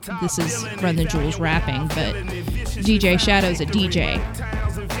rap. This is Run the Jewels rapping, but DJ Shadow's a DJ.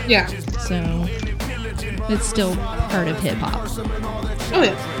 Yeah. So it's still part of hip hop. Oh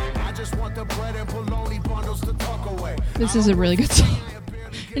yeah. This is a really good song.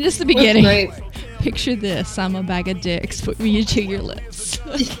 And just the beginning. Picture this. I'm a bag of dicks. Put me to your lips.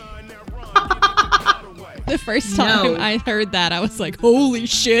 The first time I heard that, I was like, holy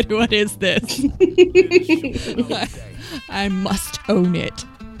shit, what is this? I must own it.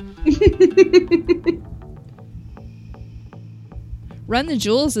 Run the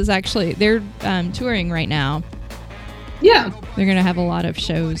Jewels is actually, they're touring right now. Yeah. They're going to have a lot of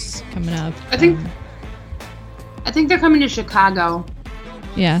shows coming up. I think they're coming to Chicago.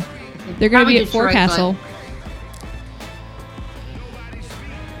 Yeah. They're going to be at Forecastle.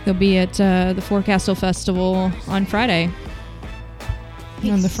 They'll be at the Forecastle Festival on Friday.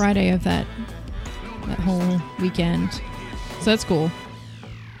 Nice. On the Friday of that whole weekend. So that's cool.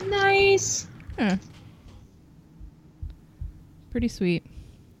 Nice. Yeah. Pretty sweet.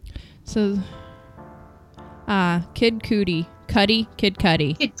 So, Kid Cudi. Kid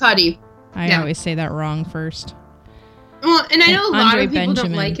Cudi. Kid Cudi. I always say that wrong first. Well, and I know a lot of people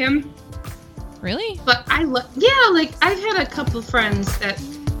don't like him. Really? But like I've had a couple friends a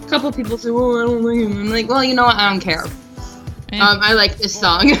couple people say, "Oh, I don't like him." I'm like, well, you know what? I don't care. I like this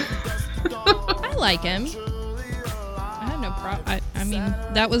song. I like him. I have no problem. I mean,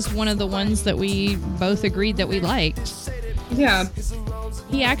 that was one of the ones that we both agreed that we liked. Yeah.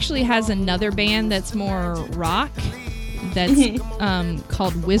 He actually has another band that's more rock. That's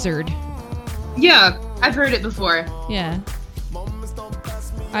called Wizard. Yeah, I've heard it before. Yeah.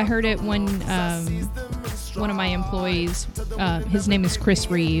 I heard it when one of my employees, his name is Chris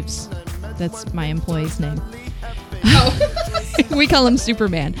Reeves. That's my employee's name. Oh. We call him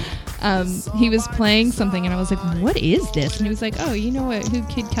Superman. He was playing something and I was like, what is this? And he was like, oh, you know who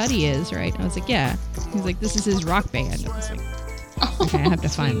Kid Cudi is, right? And I was like, yeah. He's like, this is his rock band. I was like, okay, I have to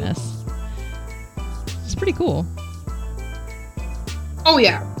find this. It's pretty cool. Oh,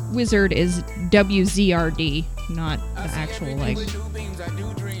 yeah. Wizard is WZRD, not the actual, like...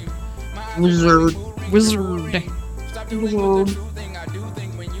 Wizard.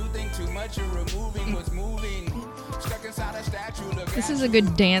 This is a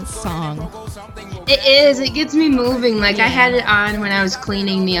good dance song. It is. It gets me moving. Like, I had it on when I was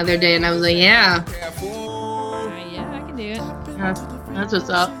cleaning the other day, and I was like, yeah. Yeah, I can do it. That's what's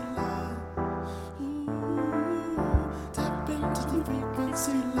up.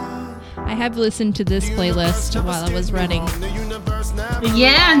 I have listened to this playlist while I was running.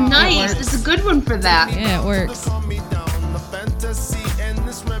 Yeah, nice. It's a good one for that. Yeah, it works.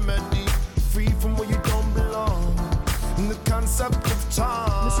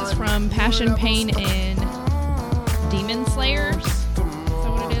 This is from Passion, Pain, and Demon Slayers. Is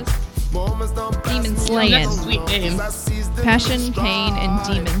that what it is? Demon Slayin'. That's a sweet name. Passion, Pain, and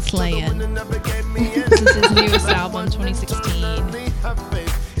Demon Slayin'. This is his newest album, 2016.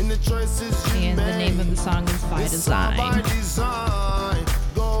 And the name of the song is By Design.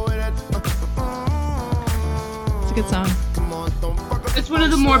 It's a good song. It's one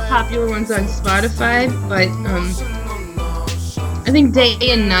of the more popular ones on Spotify, but I think Day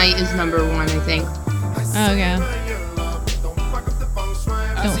and Night is number one, I think. Oh, yeah.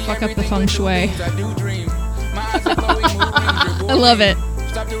 Don't fuck up the feng shui. I love it.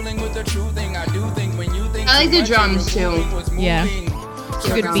 I like the drums, too. Yeah. It's a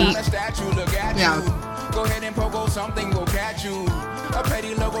good beat. Yeah.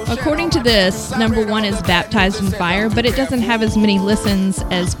 According to this, number one is Baptized in Fire, but it doesn't have as many listens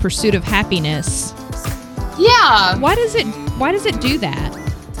as Pursuit of Happiness. Yeah. Why does it do that?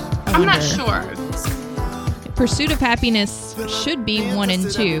 I'm not sure. Pursuit of Happiness should be 1 and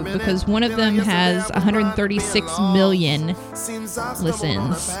 2 because one of them has 136 million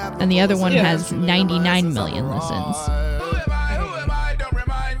listens and the other one has 99 million listens.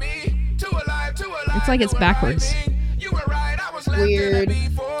 It's like it's backwards. Weird.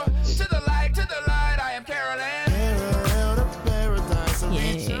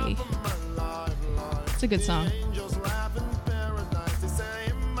 Yay. It's a good song.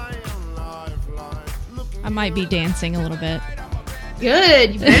 I might be dancing a little bit.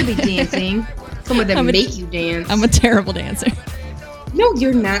 Good. You better be dancing. Someone that make you dance. I'm a terrible dancer. No,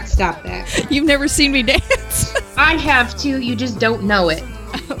 you're not. Stop that. You've never seen me dance. I have to. You just don't know it.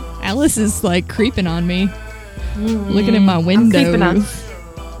 Alice is like creeping on me. Looking at my window.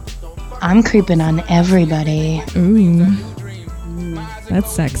 I'm creeping on everybody. Ooh.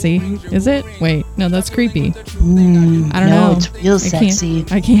 That's sexy. Is it? Wait, no, that's creepy. I don't know. It's real sexy.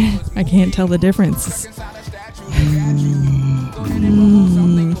 I can't tell the difference.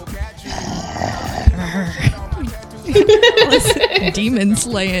 Demon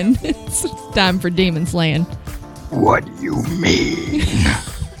slaying. It's time for demon slaying. What do you mean?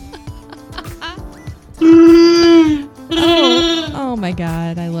 Oh my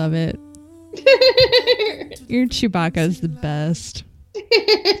god, I love it. Your Chewbacca's the best.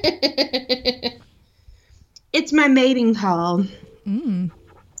 It's my mating call.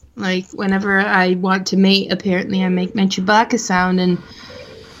 Like, whenever I want to mate, apparently I make my Chewbacca sound, and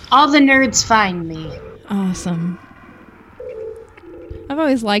all the nerds find me. Awesome. I've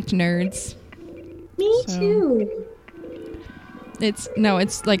always liked nerds. Me too. It's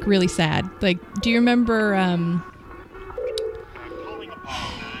like really sad. Like, do you remember,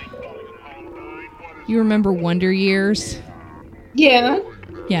 you remember Wonder Years? Yeah.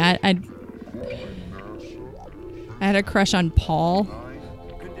 Yeah, I had a crush on Paul.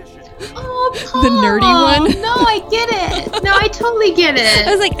 Oh, Paul. The nerdy one? No, I get it. No, I totally get it.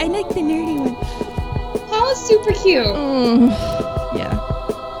 I was like, I like the nerdy one. Paul is super cute. Yeah.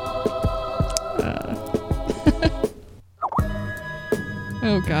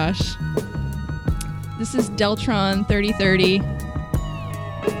 Oh gosh. This is Deltron 3030.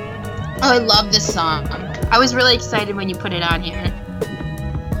 Oh, I love this song. I was really excited when you put it on here.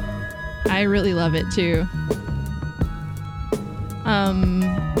 I really love it too.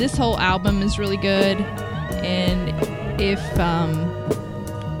 This whole album is really good, and if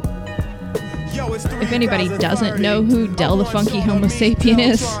anybody doesn't know who Del the Funky Homo Sapien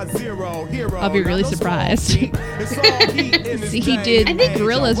is, I'll be really surprised. See, he did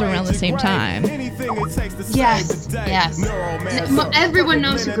Gorillaz around the same time. Yes. Everyone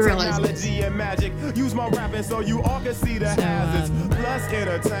knows who Gorillaz is.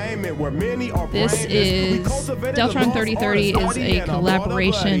 This is Deltron 3030 is a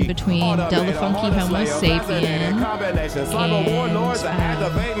collaboration between Del the Funky Homo Sapien and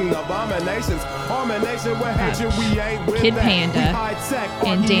Kid Panda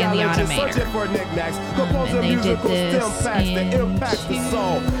and Dan the Automator. And they did this in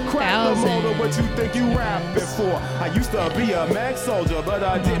 2000.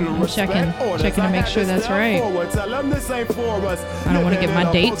 I'm checking to make sure that's right. I don't want to get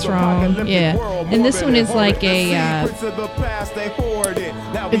my dates wrong. Yeah. And this one is like a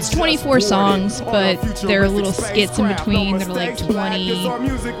it's 24 songs, but there are little skits in between that are like 20,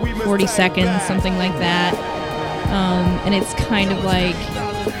 40 seconds, something like that. And it's kind of like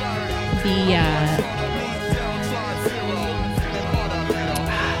the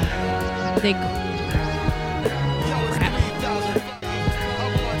they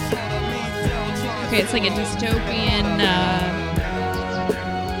okay, it's like a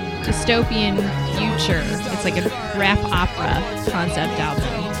dystopian future. It's like a rap opera concept album.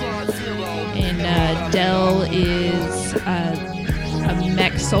 And Del is a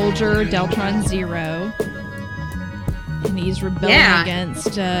mech soldier, Deltron Zero. And he's rebelling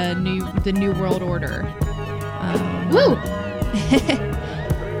against the New World Order. Woo!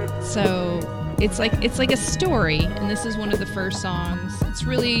 So it's like a story, and this is one of the first songs. It's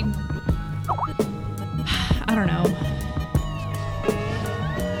really, I don't know.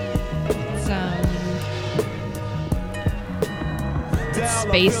 It's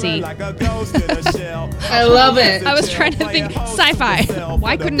spacey. I love it. I was trying to think sci-fi.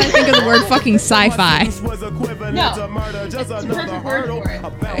 Why couldn't I think of the word fucking sci-fi? No, that's the perfect word for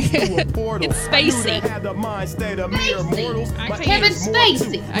it. It's spacey. Kevin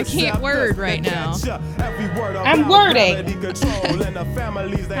Spacey. I can't word right now. I'm wording.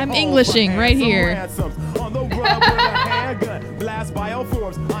 I'm Englishing right here.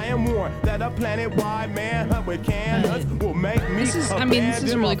 This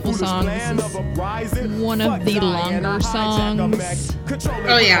is a really cool song. This is one of the longer songs.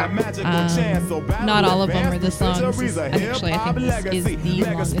 Oh yeah. Not all of them are this long. Actually, I think this is the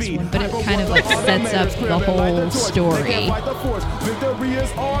longest one, but it kind of like sets up the whole story.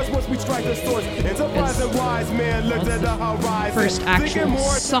 It's first actual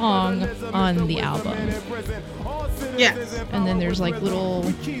song on the album. Yeah. And then there's like little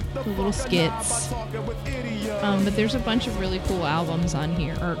skits. But there's a bunch of really cool albums on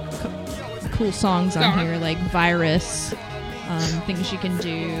here, or cool songs on here, like Virus, Things You Can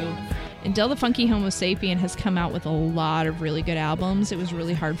Do. And Del the Funky Homo Sapien has come out with a lot of really good albums. It was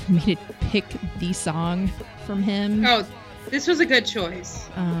really hard for me to pick the song from him. Oh, this was a good choice.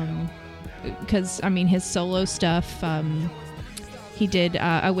 Because, his solo stuff, he did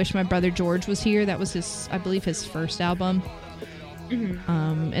I Wish My Brother George Was Here. That was I believe his first album.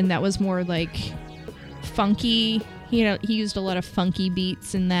 Mm-hmm. And that was more like funky. He used a lot of funky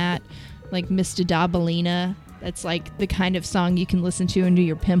beats in that, like Mr. Dabalina. That's like the kind of song you can listen to and do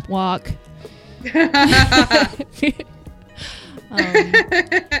your pimp walk.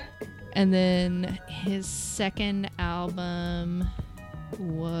 And then his second album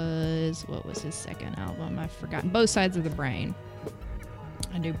was, what was his second album? I've forgotten. Both Sides of the Brain,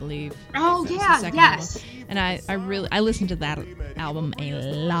 I do believe. Oh yeah, yes. Album. And I listened to that album a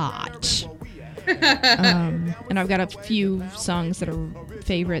lot. And I've got a few songs that are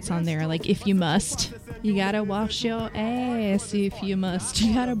favorites on there, like If You Must. You gotta wash your ass if you must.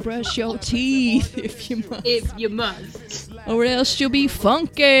 You gotta brush your teeth if you must. If you must. Or else you'll be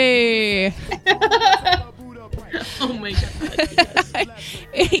funky. Oh my god.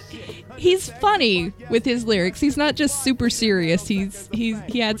 Yes. He's funny with his lyrics. He's not just super serious.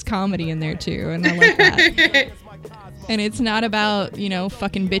 He adds comedy in there too, and I like that. And it's not about,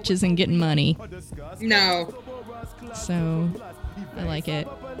 fucking bitches and getting money. No. So, I like it.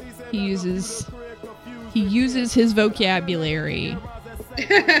 He uses his vocabulary.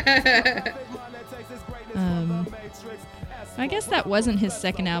 I guess that wasn't his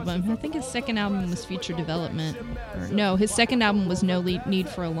second album. I think his second album was Future Development. No, his second album was No Need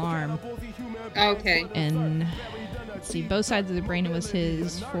for Alarm. Okay. And let's see, Both Sides of the Brain was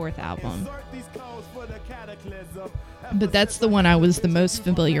his fourth album. But that's the one I was the most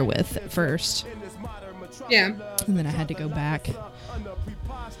familiar with at first. Yeah. And then I had to go back.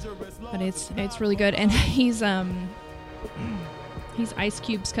 But it's really good, and he's Ice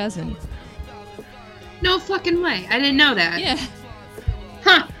Cube's cousin. No fucking way. I didn't know that. Yeah.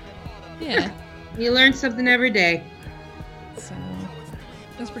 Huh. Yeah. You learn something every day. So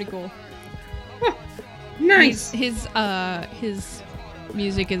that's pretty cool. Huh. Nice. His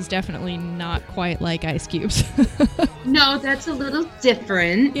music is definitely not quite like Ice Cube's. No, that's a little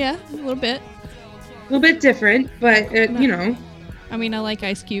different. Yeah, a little bit. A little bit different, but I like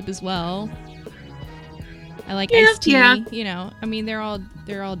Ice Cube as well. I like Ice-T. Yeah. They're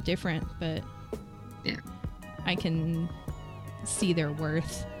all different, but yeah, I can see their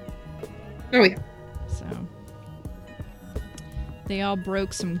worth. Oh yeah. So they all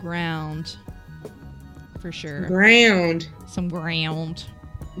broke some ground, for sure. Some ground.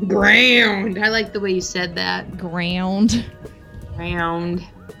 Ground. I like the way you said that. Ground.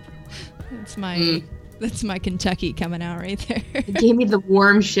 That's my Kentucky coming out right there. It gave me the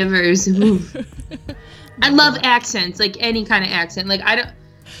warm shivers. I love accents, like any kind of accent. Like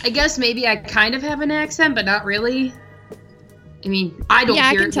I guess maybe I kind of have an accent, but not really. I don't.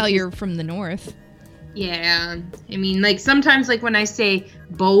 Yeah, hear I can tell you're from the north. Yeah, sometimes like when I say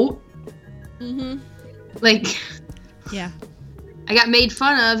boat, Mm-hmm. Like, yeah. I got made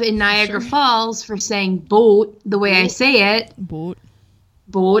fun of in Niagara Falls for saying boat the way I say it. Boat.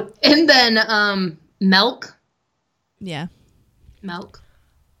 And then, milk. Yeah. Milk.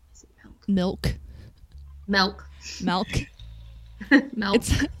 Milk. Milk.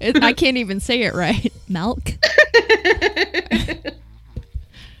 I can't even say it right. Milk.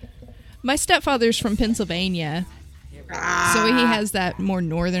 My stepfather's from Pennsylvania, so he has that more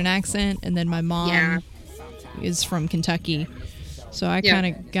northern accent, and then my mom is from Kentucky, so I kind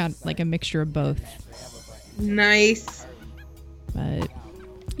of got like a mixture of both. Nice. But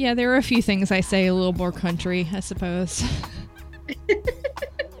yeah, there are a few things I say a little more country, I suppose.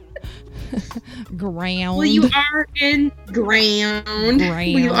 Ground. Well, you are in ground.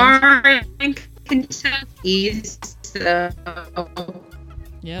 You are in Kentucky, so...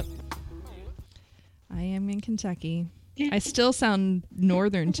 Yep. I am in Kentucky. I still sound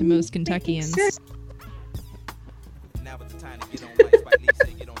northern to most Kentuckians.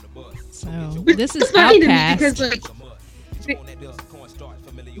 So, this is OutKast.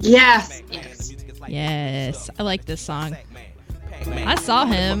 Yes. I like this song. I saw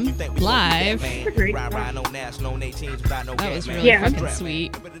him live. That was really fucking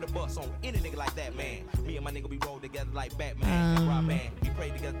sweet.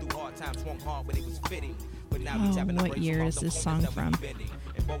 What year is this song from?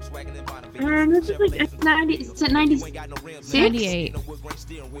 This is like, it's 90, it's at 96? 98.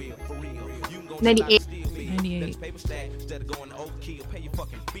 98.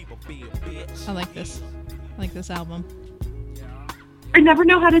 I like this. I like this album. I never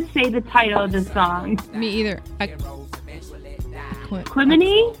know how to say the title of the song. Me either.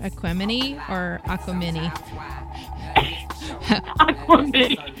 Aquemini? Aquemini or Aquamini?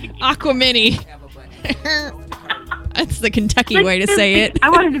 Aquamini. That's the Kentucky way to say it. I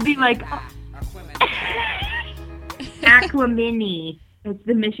wanted to be like Aquamini. That's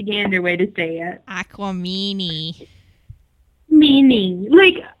the Michigander way to say it. Aquamini. Meaning.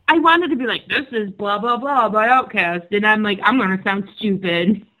 Like, I wanted to be like, this is blah, blah, blah by OutKast. And I'm like, I'm going to sound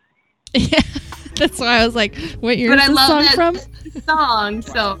stupid. Yeah. That's why I was like, what year is this song from? Song,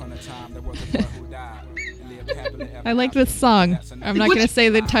 so. I like this song. I'm not going to say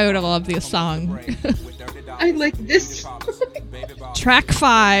the title of the song. I like this. Track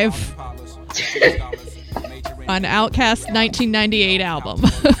 5 on OutKast 1998 album.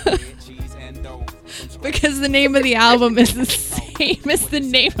 Because the name of the album is the same as the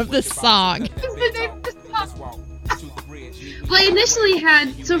name of the song. Well, I initially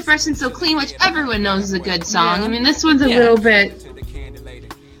had So Fresh and So Clean, which everyone knows is a good song. I mean, this one's a little bit...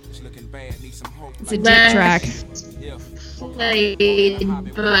 It's a deep track. Played,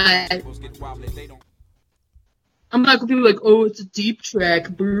 but... I'm not going to be like, oh, it's a deep track.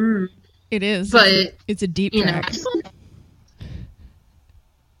 Brr. It is. But... It's a deep track.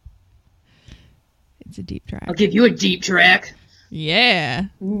 It's a deep track. I'll give you a deep track. Yeah.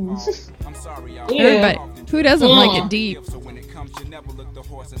 I'm sorry, y'all. Everybody, who doesn't like it deep?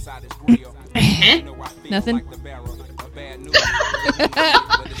 Nothing?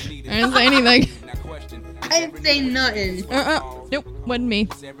 I didn't say anything. I didn't say nothing. Nope, wasn't me.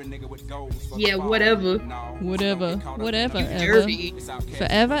 Yeah, whatever. Whatever, ever. Dirty.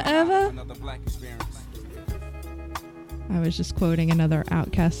 Forever, ever? I was just quoting another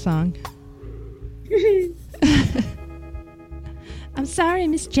OutKast song. I'm sorry,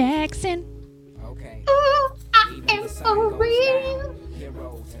 Miss Jackson. Okay. Ooh, I am for real.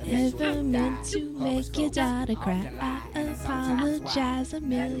 Never meant to make your daughter cry. I apologize a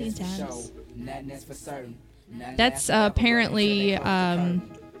million times. That's apparently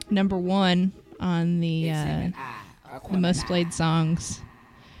number 1 on the most played songs.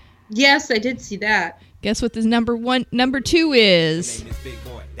 Yes, I did see that. Guess what this number 2 is?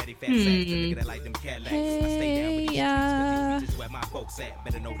 Hey,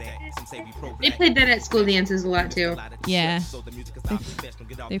 They played that at school dances a lot too. Yeah.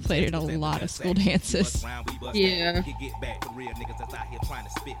 They played it a lot of school dances. Yeah.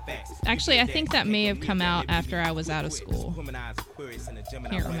 Actually, I think that may have come out after I was out of school. Can't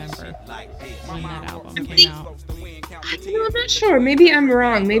remember when that album came out. I'm not sure. Maybe I'm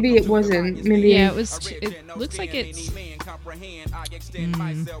wrong. Maybe it wasn't. Maybe. Yeah, it was. It looks like it's. I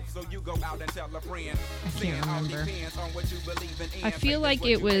can't remember. I feel like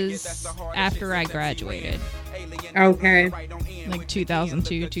it was after I graduated. Okay. Like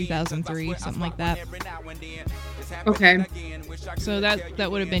 2002, 2003, something like that. Okay. So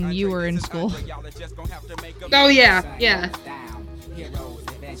that would have been you were in school. Oh yeah, yeah.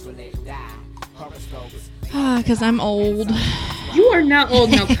 Because I'm old. You are not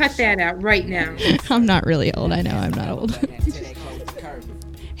old. No, cut that out right now. I'm not really old. I know I'm not old.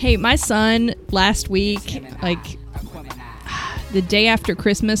 Hey, my son last week, like the day after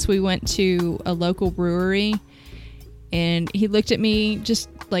Christmas, we went to a local brewery, and he looked at me just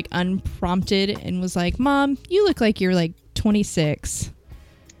like unprompted and was like, "Mom, you look like you're like 26."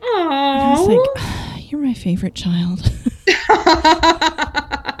 Aww. I was like, "You're my favorite child."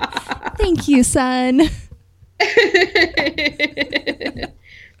 Thank you, son.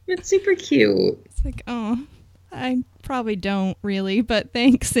 That's super cute. It's like, oh, I probably don't really, but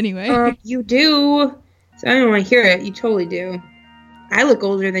thanks anyway. You do. So I don't want to hear it. You totally do. I look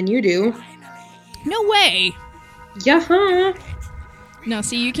older than you do. No way. Yeah. No,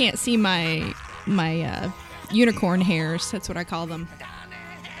 see, you can't see my unicorn hairs. That's what I call them.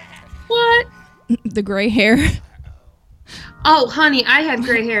 What? The gray hair. Oh, honey, I had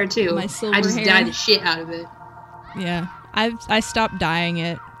gray hair too. My silver I just hair. dyed the shit out of it. Yeah, I stopped dyeing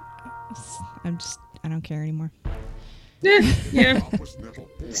it. I don't care anymore. Yeah.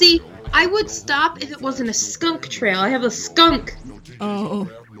 See, I would stop if it wasn't a skunk trail. I have a skunk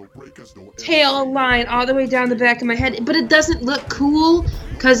tail line all the way down the back of my head, but it doesn't look cool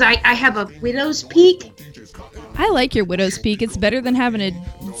because I have a widow's peak. I like your widow's peak. It's better than having a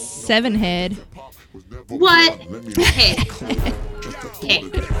 7 head. What? Hey.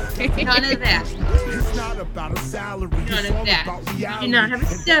 None of that. None of that. You do not have a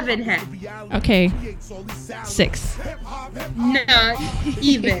 7 head. Okay. 6. Not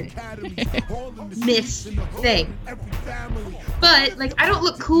even. Miss thing. But like, I don't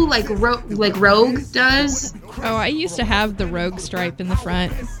look cool like Rogue does. Oh, I used to have the Rogue stripe in the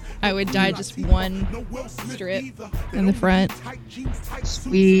front. I would dye just one strip in the front.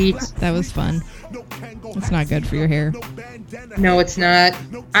 Sweet. That was fun. It's not good for your hair. No, it's not.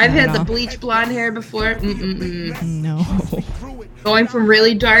 I've had the bleach blonde hair before. No. Going from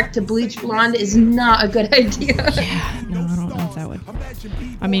really dark to bleach blonde is not a good idea. Yeah, no, I don't know if that would.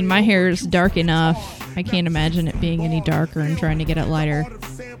 I mean, my hair is dark enough. I can't imagine it being any darker and trying to get it lighter.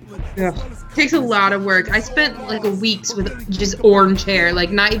 Ugh. It takes a lot of work. I spent like a weeks with just orange hair,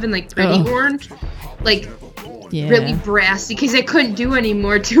 like not even like pretty orange, like really brassy, because I couldn't do any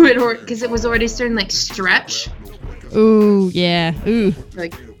more to it, or because it was already starting to like stretch. Ooh, yeah. Ooh.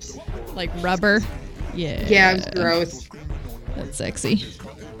 Like rubber. Yeah. Yeah, it was gross. That's sexy.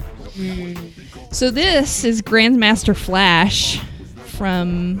 So this is Grandmaster Flash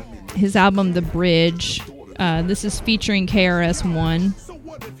from his album The Bridge. This is featuring KRS-One.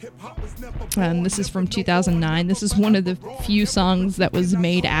 This is from 2009. This is one of the few songs that was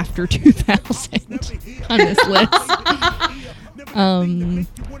made after 2000 on this list.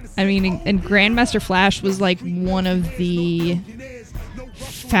 I mean, and Grandmaster Flash was like one of the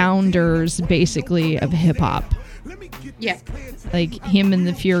founders, basically, of hip hop. Yeah. Like him and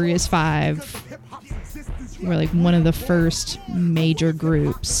the Furious Five were like one of the first major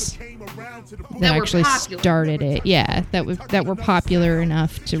groups that actually started it. Yeah, that were popular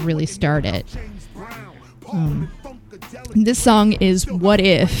enough to really start it. This song is What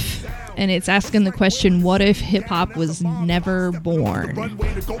If, and it's asking the question, what if hip hop was never born?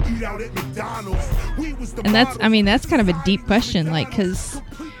 And that's kind of a deep question, like, because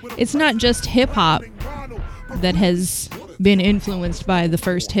it's not just hip hop that has been influenced by the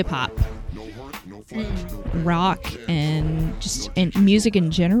first hip hop. Rock and music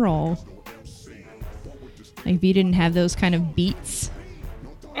in general. Like, if you didn't have those kind of beats,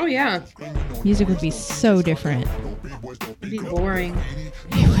 oh yeah, music would be so different. It'd be boring.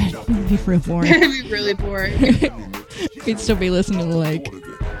 It would be real boring. It'd be really boring. We'd still be listening to like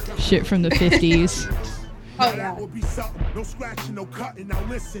shit from the 50s. Oh yeah. No scratching, no cutting. Now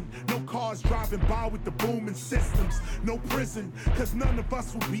listen, no cars driving by with the booming systems. No prison, cause none of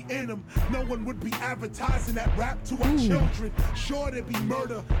us would be in them. No one would be advertising that rap to our children. Sure, there'd be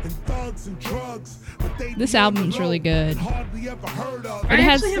murder and thugs and drugs. But this album's really good. I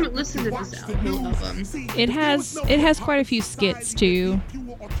actually haven't listened to this album. It has quite a few skits too.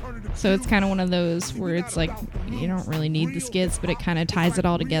 So it's kind of one of those where it's like you don't really need the skits, but it kind of ties it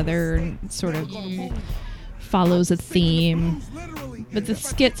all together and sort of follows a theme. But the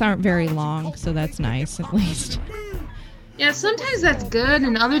skits aren't very long, so that's nice at least. Yeah, sometimes that's good,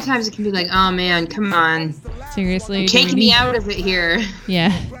 and other times it can be like, oh man, come on. Seriously? You're taking me out of it here.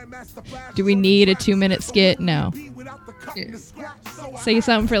 Yeah. Do we need a 2-minute skit? No. Yeah. Say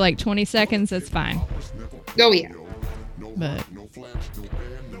something for like 20 seconds, that's fine. Oh yeah. But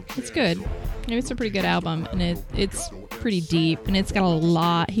it's good. It's a pretty good album, and it's pretty deep, and it's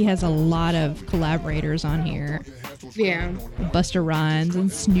got he has a lot of collaborators on here. Yeah. Busta Rhymes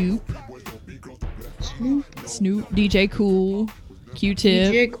and Snoop. Snoop, DJ Cool,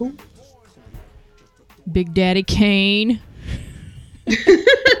 Q-Tip, DJ Cool, Big Daddy Kane.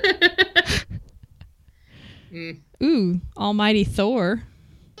 Ooh, Almighty Thor.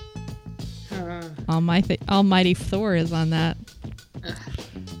 Almighty Thor is on that.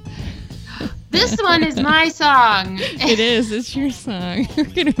 This one is my song. It is. It's your song. We're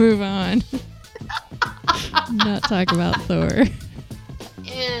gonna move on. Not talk about Thor.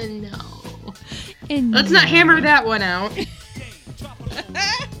 And no. And let's not hammer that one out.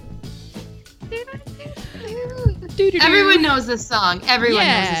 Everyone knows this song. Everyone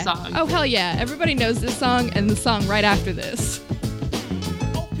knows this song. Oh, hell yeah. Everybody knows this song and the song right after this.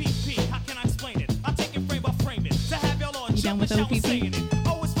 You down with OPP?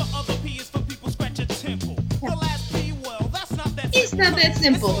 It's not that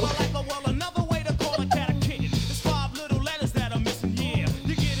simple.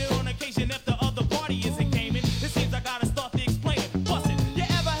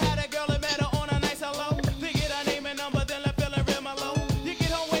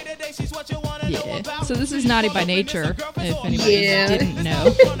 Yeah. So this is Naughty by Nature, if anybody didn't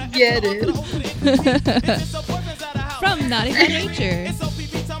know. Yeah, it is. From Naughty by Nature.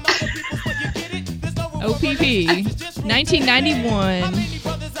 OPP.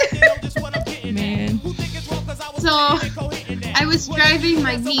 1991. Man. So, I was driving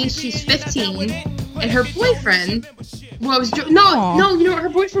my niece, she's 15, and her boyfriend was... you know what? Her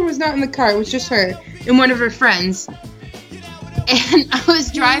boyfriend was not in the car. It was just her and one of her friends. And I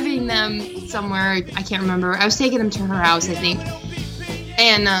was driving them somewhere, I can't remember. I was taking them to her house, I think.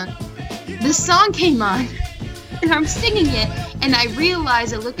 And this song came on, and I'm singing it, and I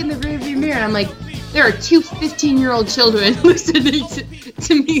realized, I look in the rearview mirror, and I'm like, there are two 15-year-old children listening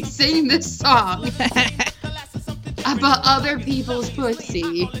to me sing this song about other people's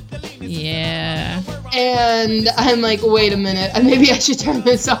pussy. Yeah. And I'm like, wait a minute, maybe I should turn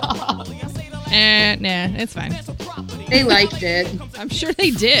this off. Nah, it's fine. They liked it. I'm sure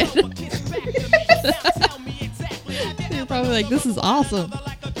they did. They're probably like, this is awesome.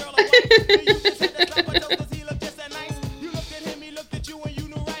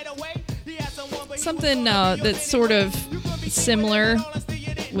 Something that's sort of similar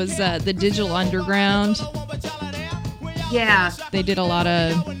was the Digital Underground. Yeah. They did a lot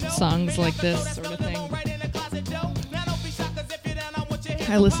of songs like this sort of thing.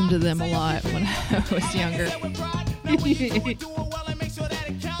 I listened to them a lot when I was younger.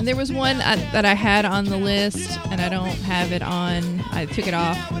 And there was one that I had on the list, and I don't have it on. I took it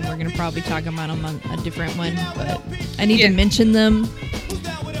off, and we're going to probably talk about them on a different one. But I need to mention them.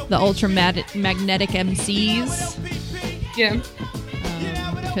 The Ultramagnetic MCs. Yeah.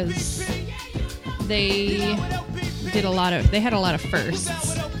 Because they had a lot of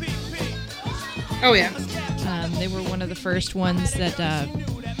firsts. Oh, yeah. They were one of the first ones that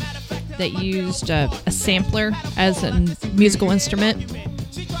used a sampler as a musical instrument.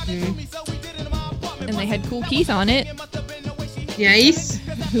 Mm-hmm. And they had Kool Keith on it. Nice.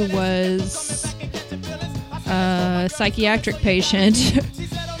 Who was a psychiatric patient.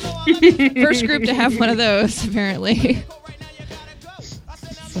 First group to have one of those, apparently.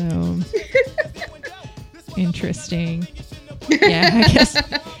 So, interesting. Yeah, I guess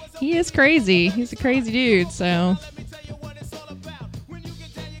he is crazy. He's a crazy dude, so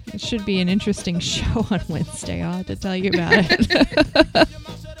it should be an interesting show on Wednesday. I'll have to tell you about it.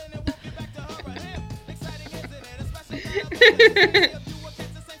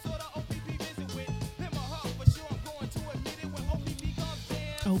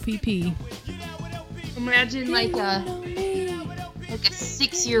 OPP. Imagine like a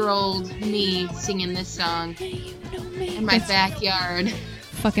 6-year-old me singing this song in my backyard.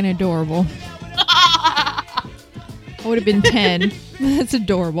 Fucking adorable. I would have been 10. That's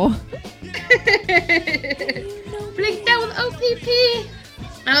adorable. Blink down with OPP.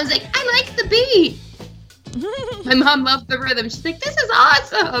 I was like, I like the beat. My mom loved the rhythm. She's like, this is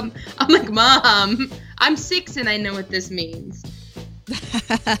awesome. I'm like, Mom, I'm 6 and I know what this means.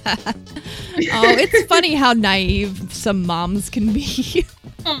 Oh, it's funny how naive some moms can be.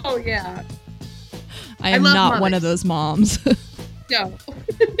 Oh, yeah. I am not one of those moms. No.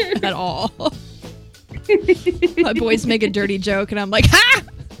 At all. My boys make a dirty joke and I'm like, ha!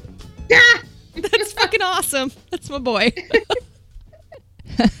 Ah! That's fucking awesome. That's my boy.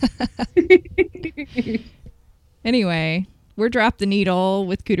 Anyway, we're Drop the Needle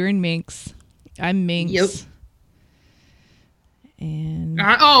with Cooter and Minx. I'm Minx. Yep. And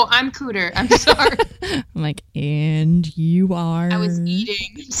I'm Cooter. I'm sorry. I'm like, and you are. I was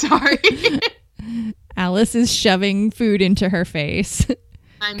eating. Sorry. Alice is shoving food into her face.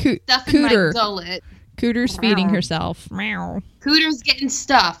 I'm stuffing my gullet. Cooter's feeding herself. Meow. Cooter's getting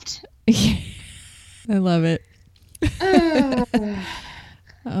stuffed. I love it.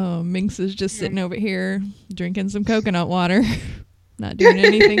 Oh, Minx is just sitting over here drinking some coconut water. Not doing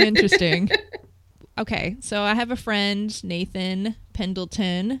anything interesting. Okay, so I have a friend, Nathan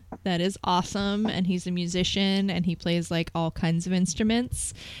Pendleton, that is awesome, and he's a musician, and he plays like all kinds of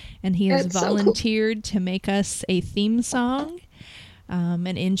instruments, and he has volunteered to make us a theme song,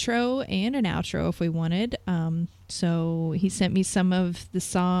 an intro and an outro if we wanted. So he sent me some of the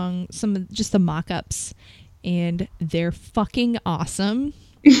song, just the mock-ups, and they're fucking awesome.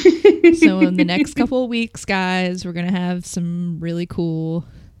 So in the next couple of weeks, guys, we're gonna have some really cool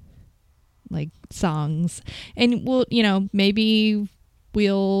like songs, and we'll, maybe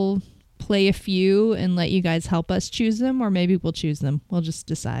we'll play a few and let you guys help us choose them, or maybe we'll choose them. We'll just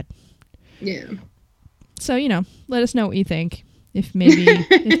decide. Yeah. So, let us know what you think. If maybe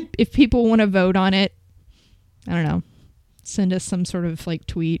if people want to vote on it, I don't know, send us some sort of like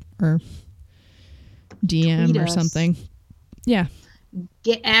tweet or DM or something. Yeah.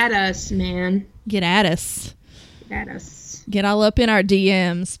 Get at us, man. Get at us. Get at us. Get all up in our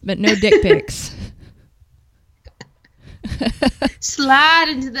DMs, but no dick pics. Slide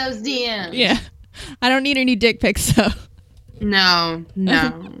into those DMs. Yeah. I don't need any dick pics, so. No.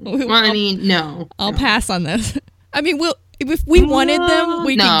 Well, I mean, no. I'll pass on this. I mean, if we wanted them,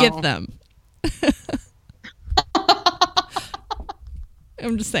 we could get them.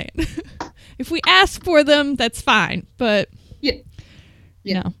 I'm just saying. If we ask for them, that's fine, but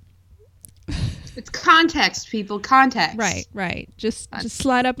yeah. It's context, people. Context. Right. Just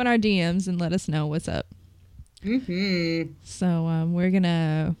slide up in our DMs and let us know what's up. Mm-hmm. So we're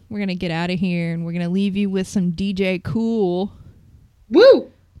gonna get out of here, and we're gonna leave you with some DJ Cool.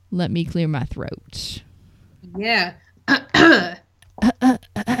 Woo! Let Me Clear My Throat. Yeah. God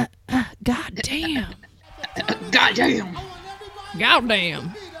damn. God damn. God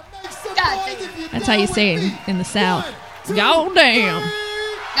damn. That's how you say it in the South. God damn.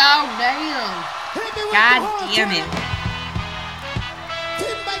 God damn. God damn it.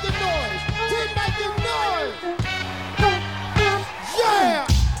 Keep making noise. Keep making noise. Yeah.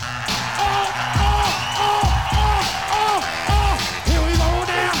 Here we go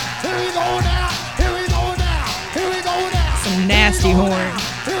now. Here we go now. Here we go now. Here we go now. Some nasty horn.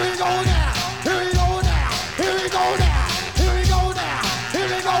 Here we go now. Here we go now. Here we go now. Here we go now. Here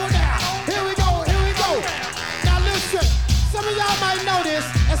we go now. Here we go. Here we go. Now listen. Some of y'all might know this,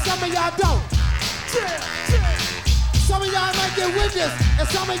 and some of y'all don't. Some of y'all might get with this, and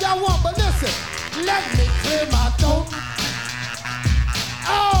some of y'all won't. But listen, let me clear my throat.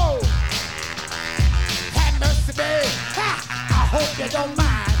 Oh, have mercy, babe. Ha! I hope you don't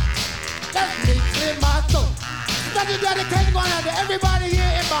mind. Let me clear my throat. Special dedication going out to everybody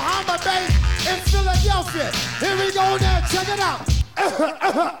here in Bahama Bay, in Philadelphia. Here we go now. Check it out.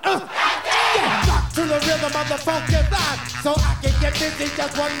 Yeah, rock to the rhythm of the funky rhyme, so I can get busy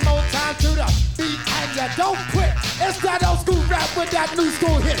just one more time to the beat, and you don't quit. It's that old school rap with that new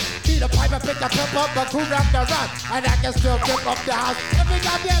school hit. Beat a pipe and pick a pimp up, a cool rap the rhyme, and I can still rip up the house. Every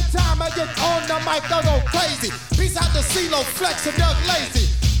goddamn time I get on the mic, I go crazy. Peace out to CeeLo, Flex, and Doug Lazy.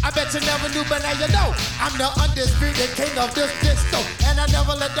 I bet you never knew, but now you know. I'm the undisputed king of this disco, and I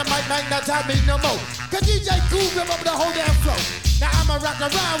never let the mic magnetize me no more. Cause DJ Cool rip up the whole damn flow. Now I'ma rock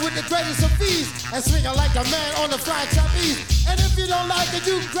around with the greatest of ease and swing it like a man on the flying trapeze. And if you don't like it,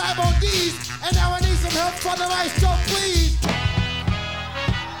 you grab on these. And now I need some help from the maestro, please.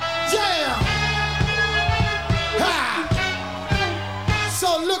 Yeah. Ha.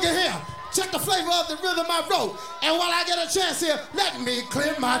 So look at here. Check the flavor of the rhythm I wrote. And while I get a chance here, let me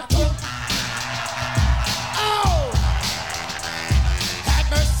clear my throat. Oh. Have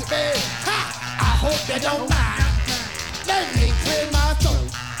mercy, babe. Ha. I hope you don't mind. Let me clear my throat.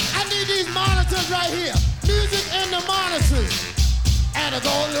 I need these monitors right here. Music in the monitors. And it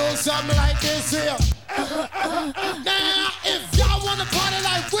go a little something like this here. Now, if y'all wanna party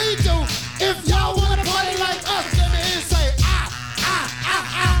like we do, if y'all wanna party like us, let me hear you say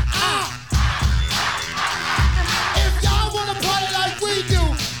If y'all wanna party like we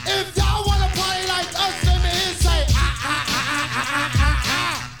do, if y'all wanna party like us, let me hear you say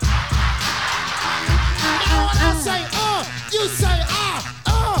Now when I say you say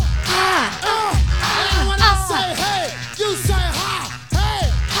And when I say hey, you say ha, hey,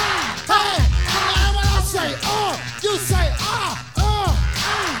 hey. And when I say you say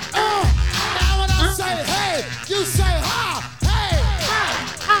Now when I say hey, you say ha, hey.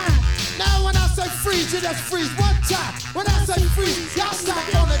 Now when I say freeze, you just freeze one time. When I say freeze, y'all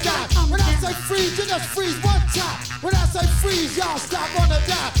stop on the dime. When I say freeze, you just freeze one time. When I say freeze, y'all stop on the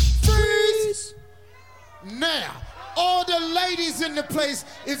dime. Freeze. Now, all the ladies in the place,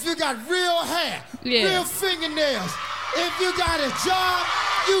 if you got real hair, real fingernails, if you got a job,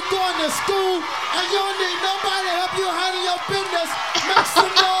 you going to school, and you don't need nobody to help you handle your business, make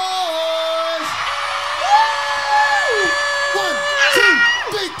some noise. 1, 2,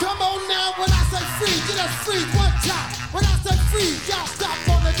 3, come on now. When I say freeze, you just freeze one time. When I say freeze, y'all stop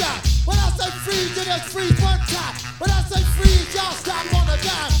on the dime. When I say freeze, you just freeze.